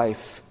old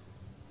life.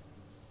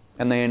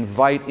 And they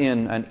invite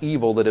in an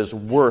evil that is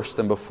worse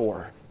than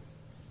before.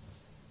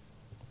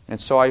 And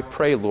so I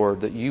pray,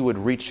 Lord, that you would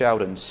reach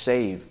out and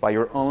save by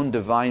your own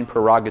divine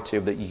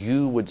prerogative, that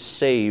you would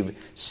save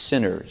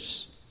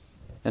sinners.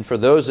 And for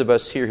those of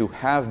us here who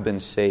have been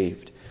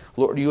saved,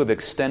 Lord, you have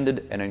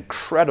extended an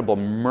incredible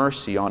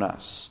mercy on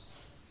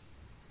us.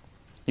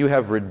 You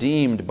have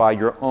redeemed by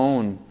your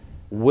own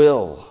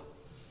will.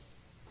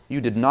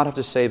 You did not have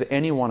to save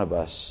any one of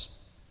us,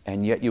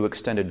 and yet you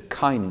extended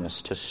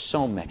kindness to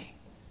so many.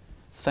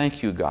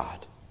 Thank you,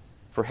 God,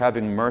 for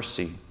having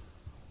mercy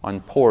on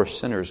poor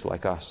sinners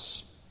like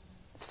us.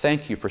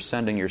 Thank you for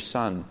sending your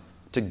Son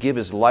to give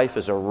his life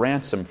as a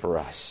ransom for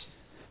us.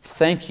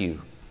 Thank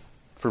you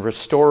for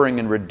restoring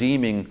and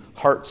redeeming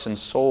hearts and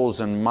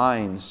souls and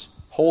minds,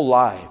 whole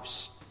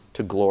lives,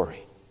 to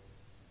glory.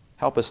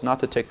 Help us not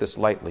to take this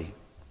lightly,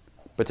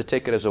 but to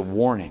take it as a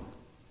warning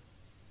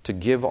to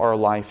give our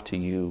life to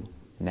you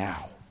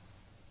now.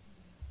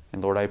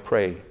 And Lord, I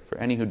pray for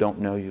any who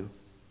don't know you,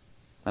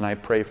 and I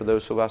pray for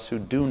those of us who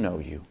do know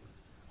you,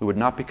 we would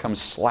not become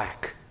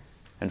slack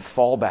and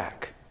fall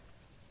back,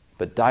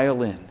 but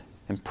dial in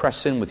and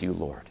press in with you,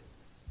 Lord.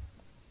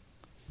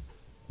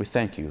 We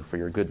thank you for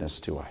your goodness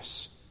to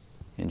us.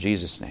 In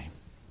Jesus' name,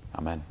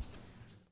 amen.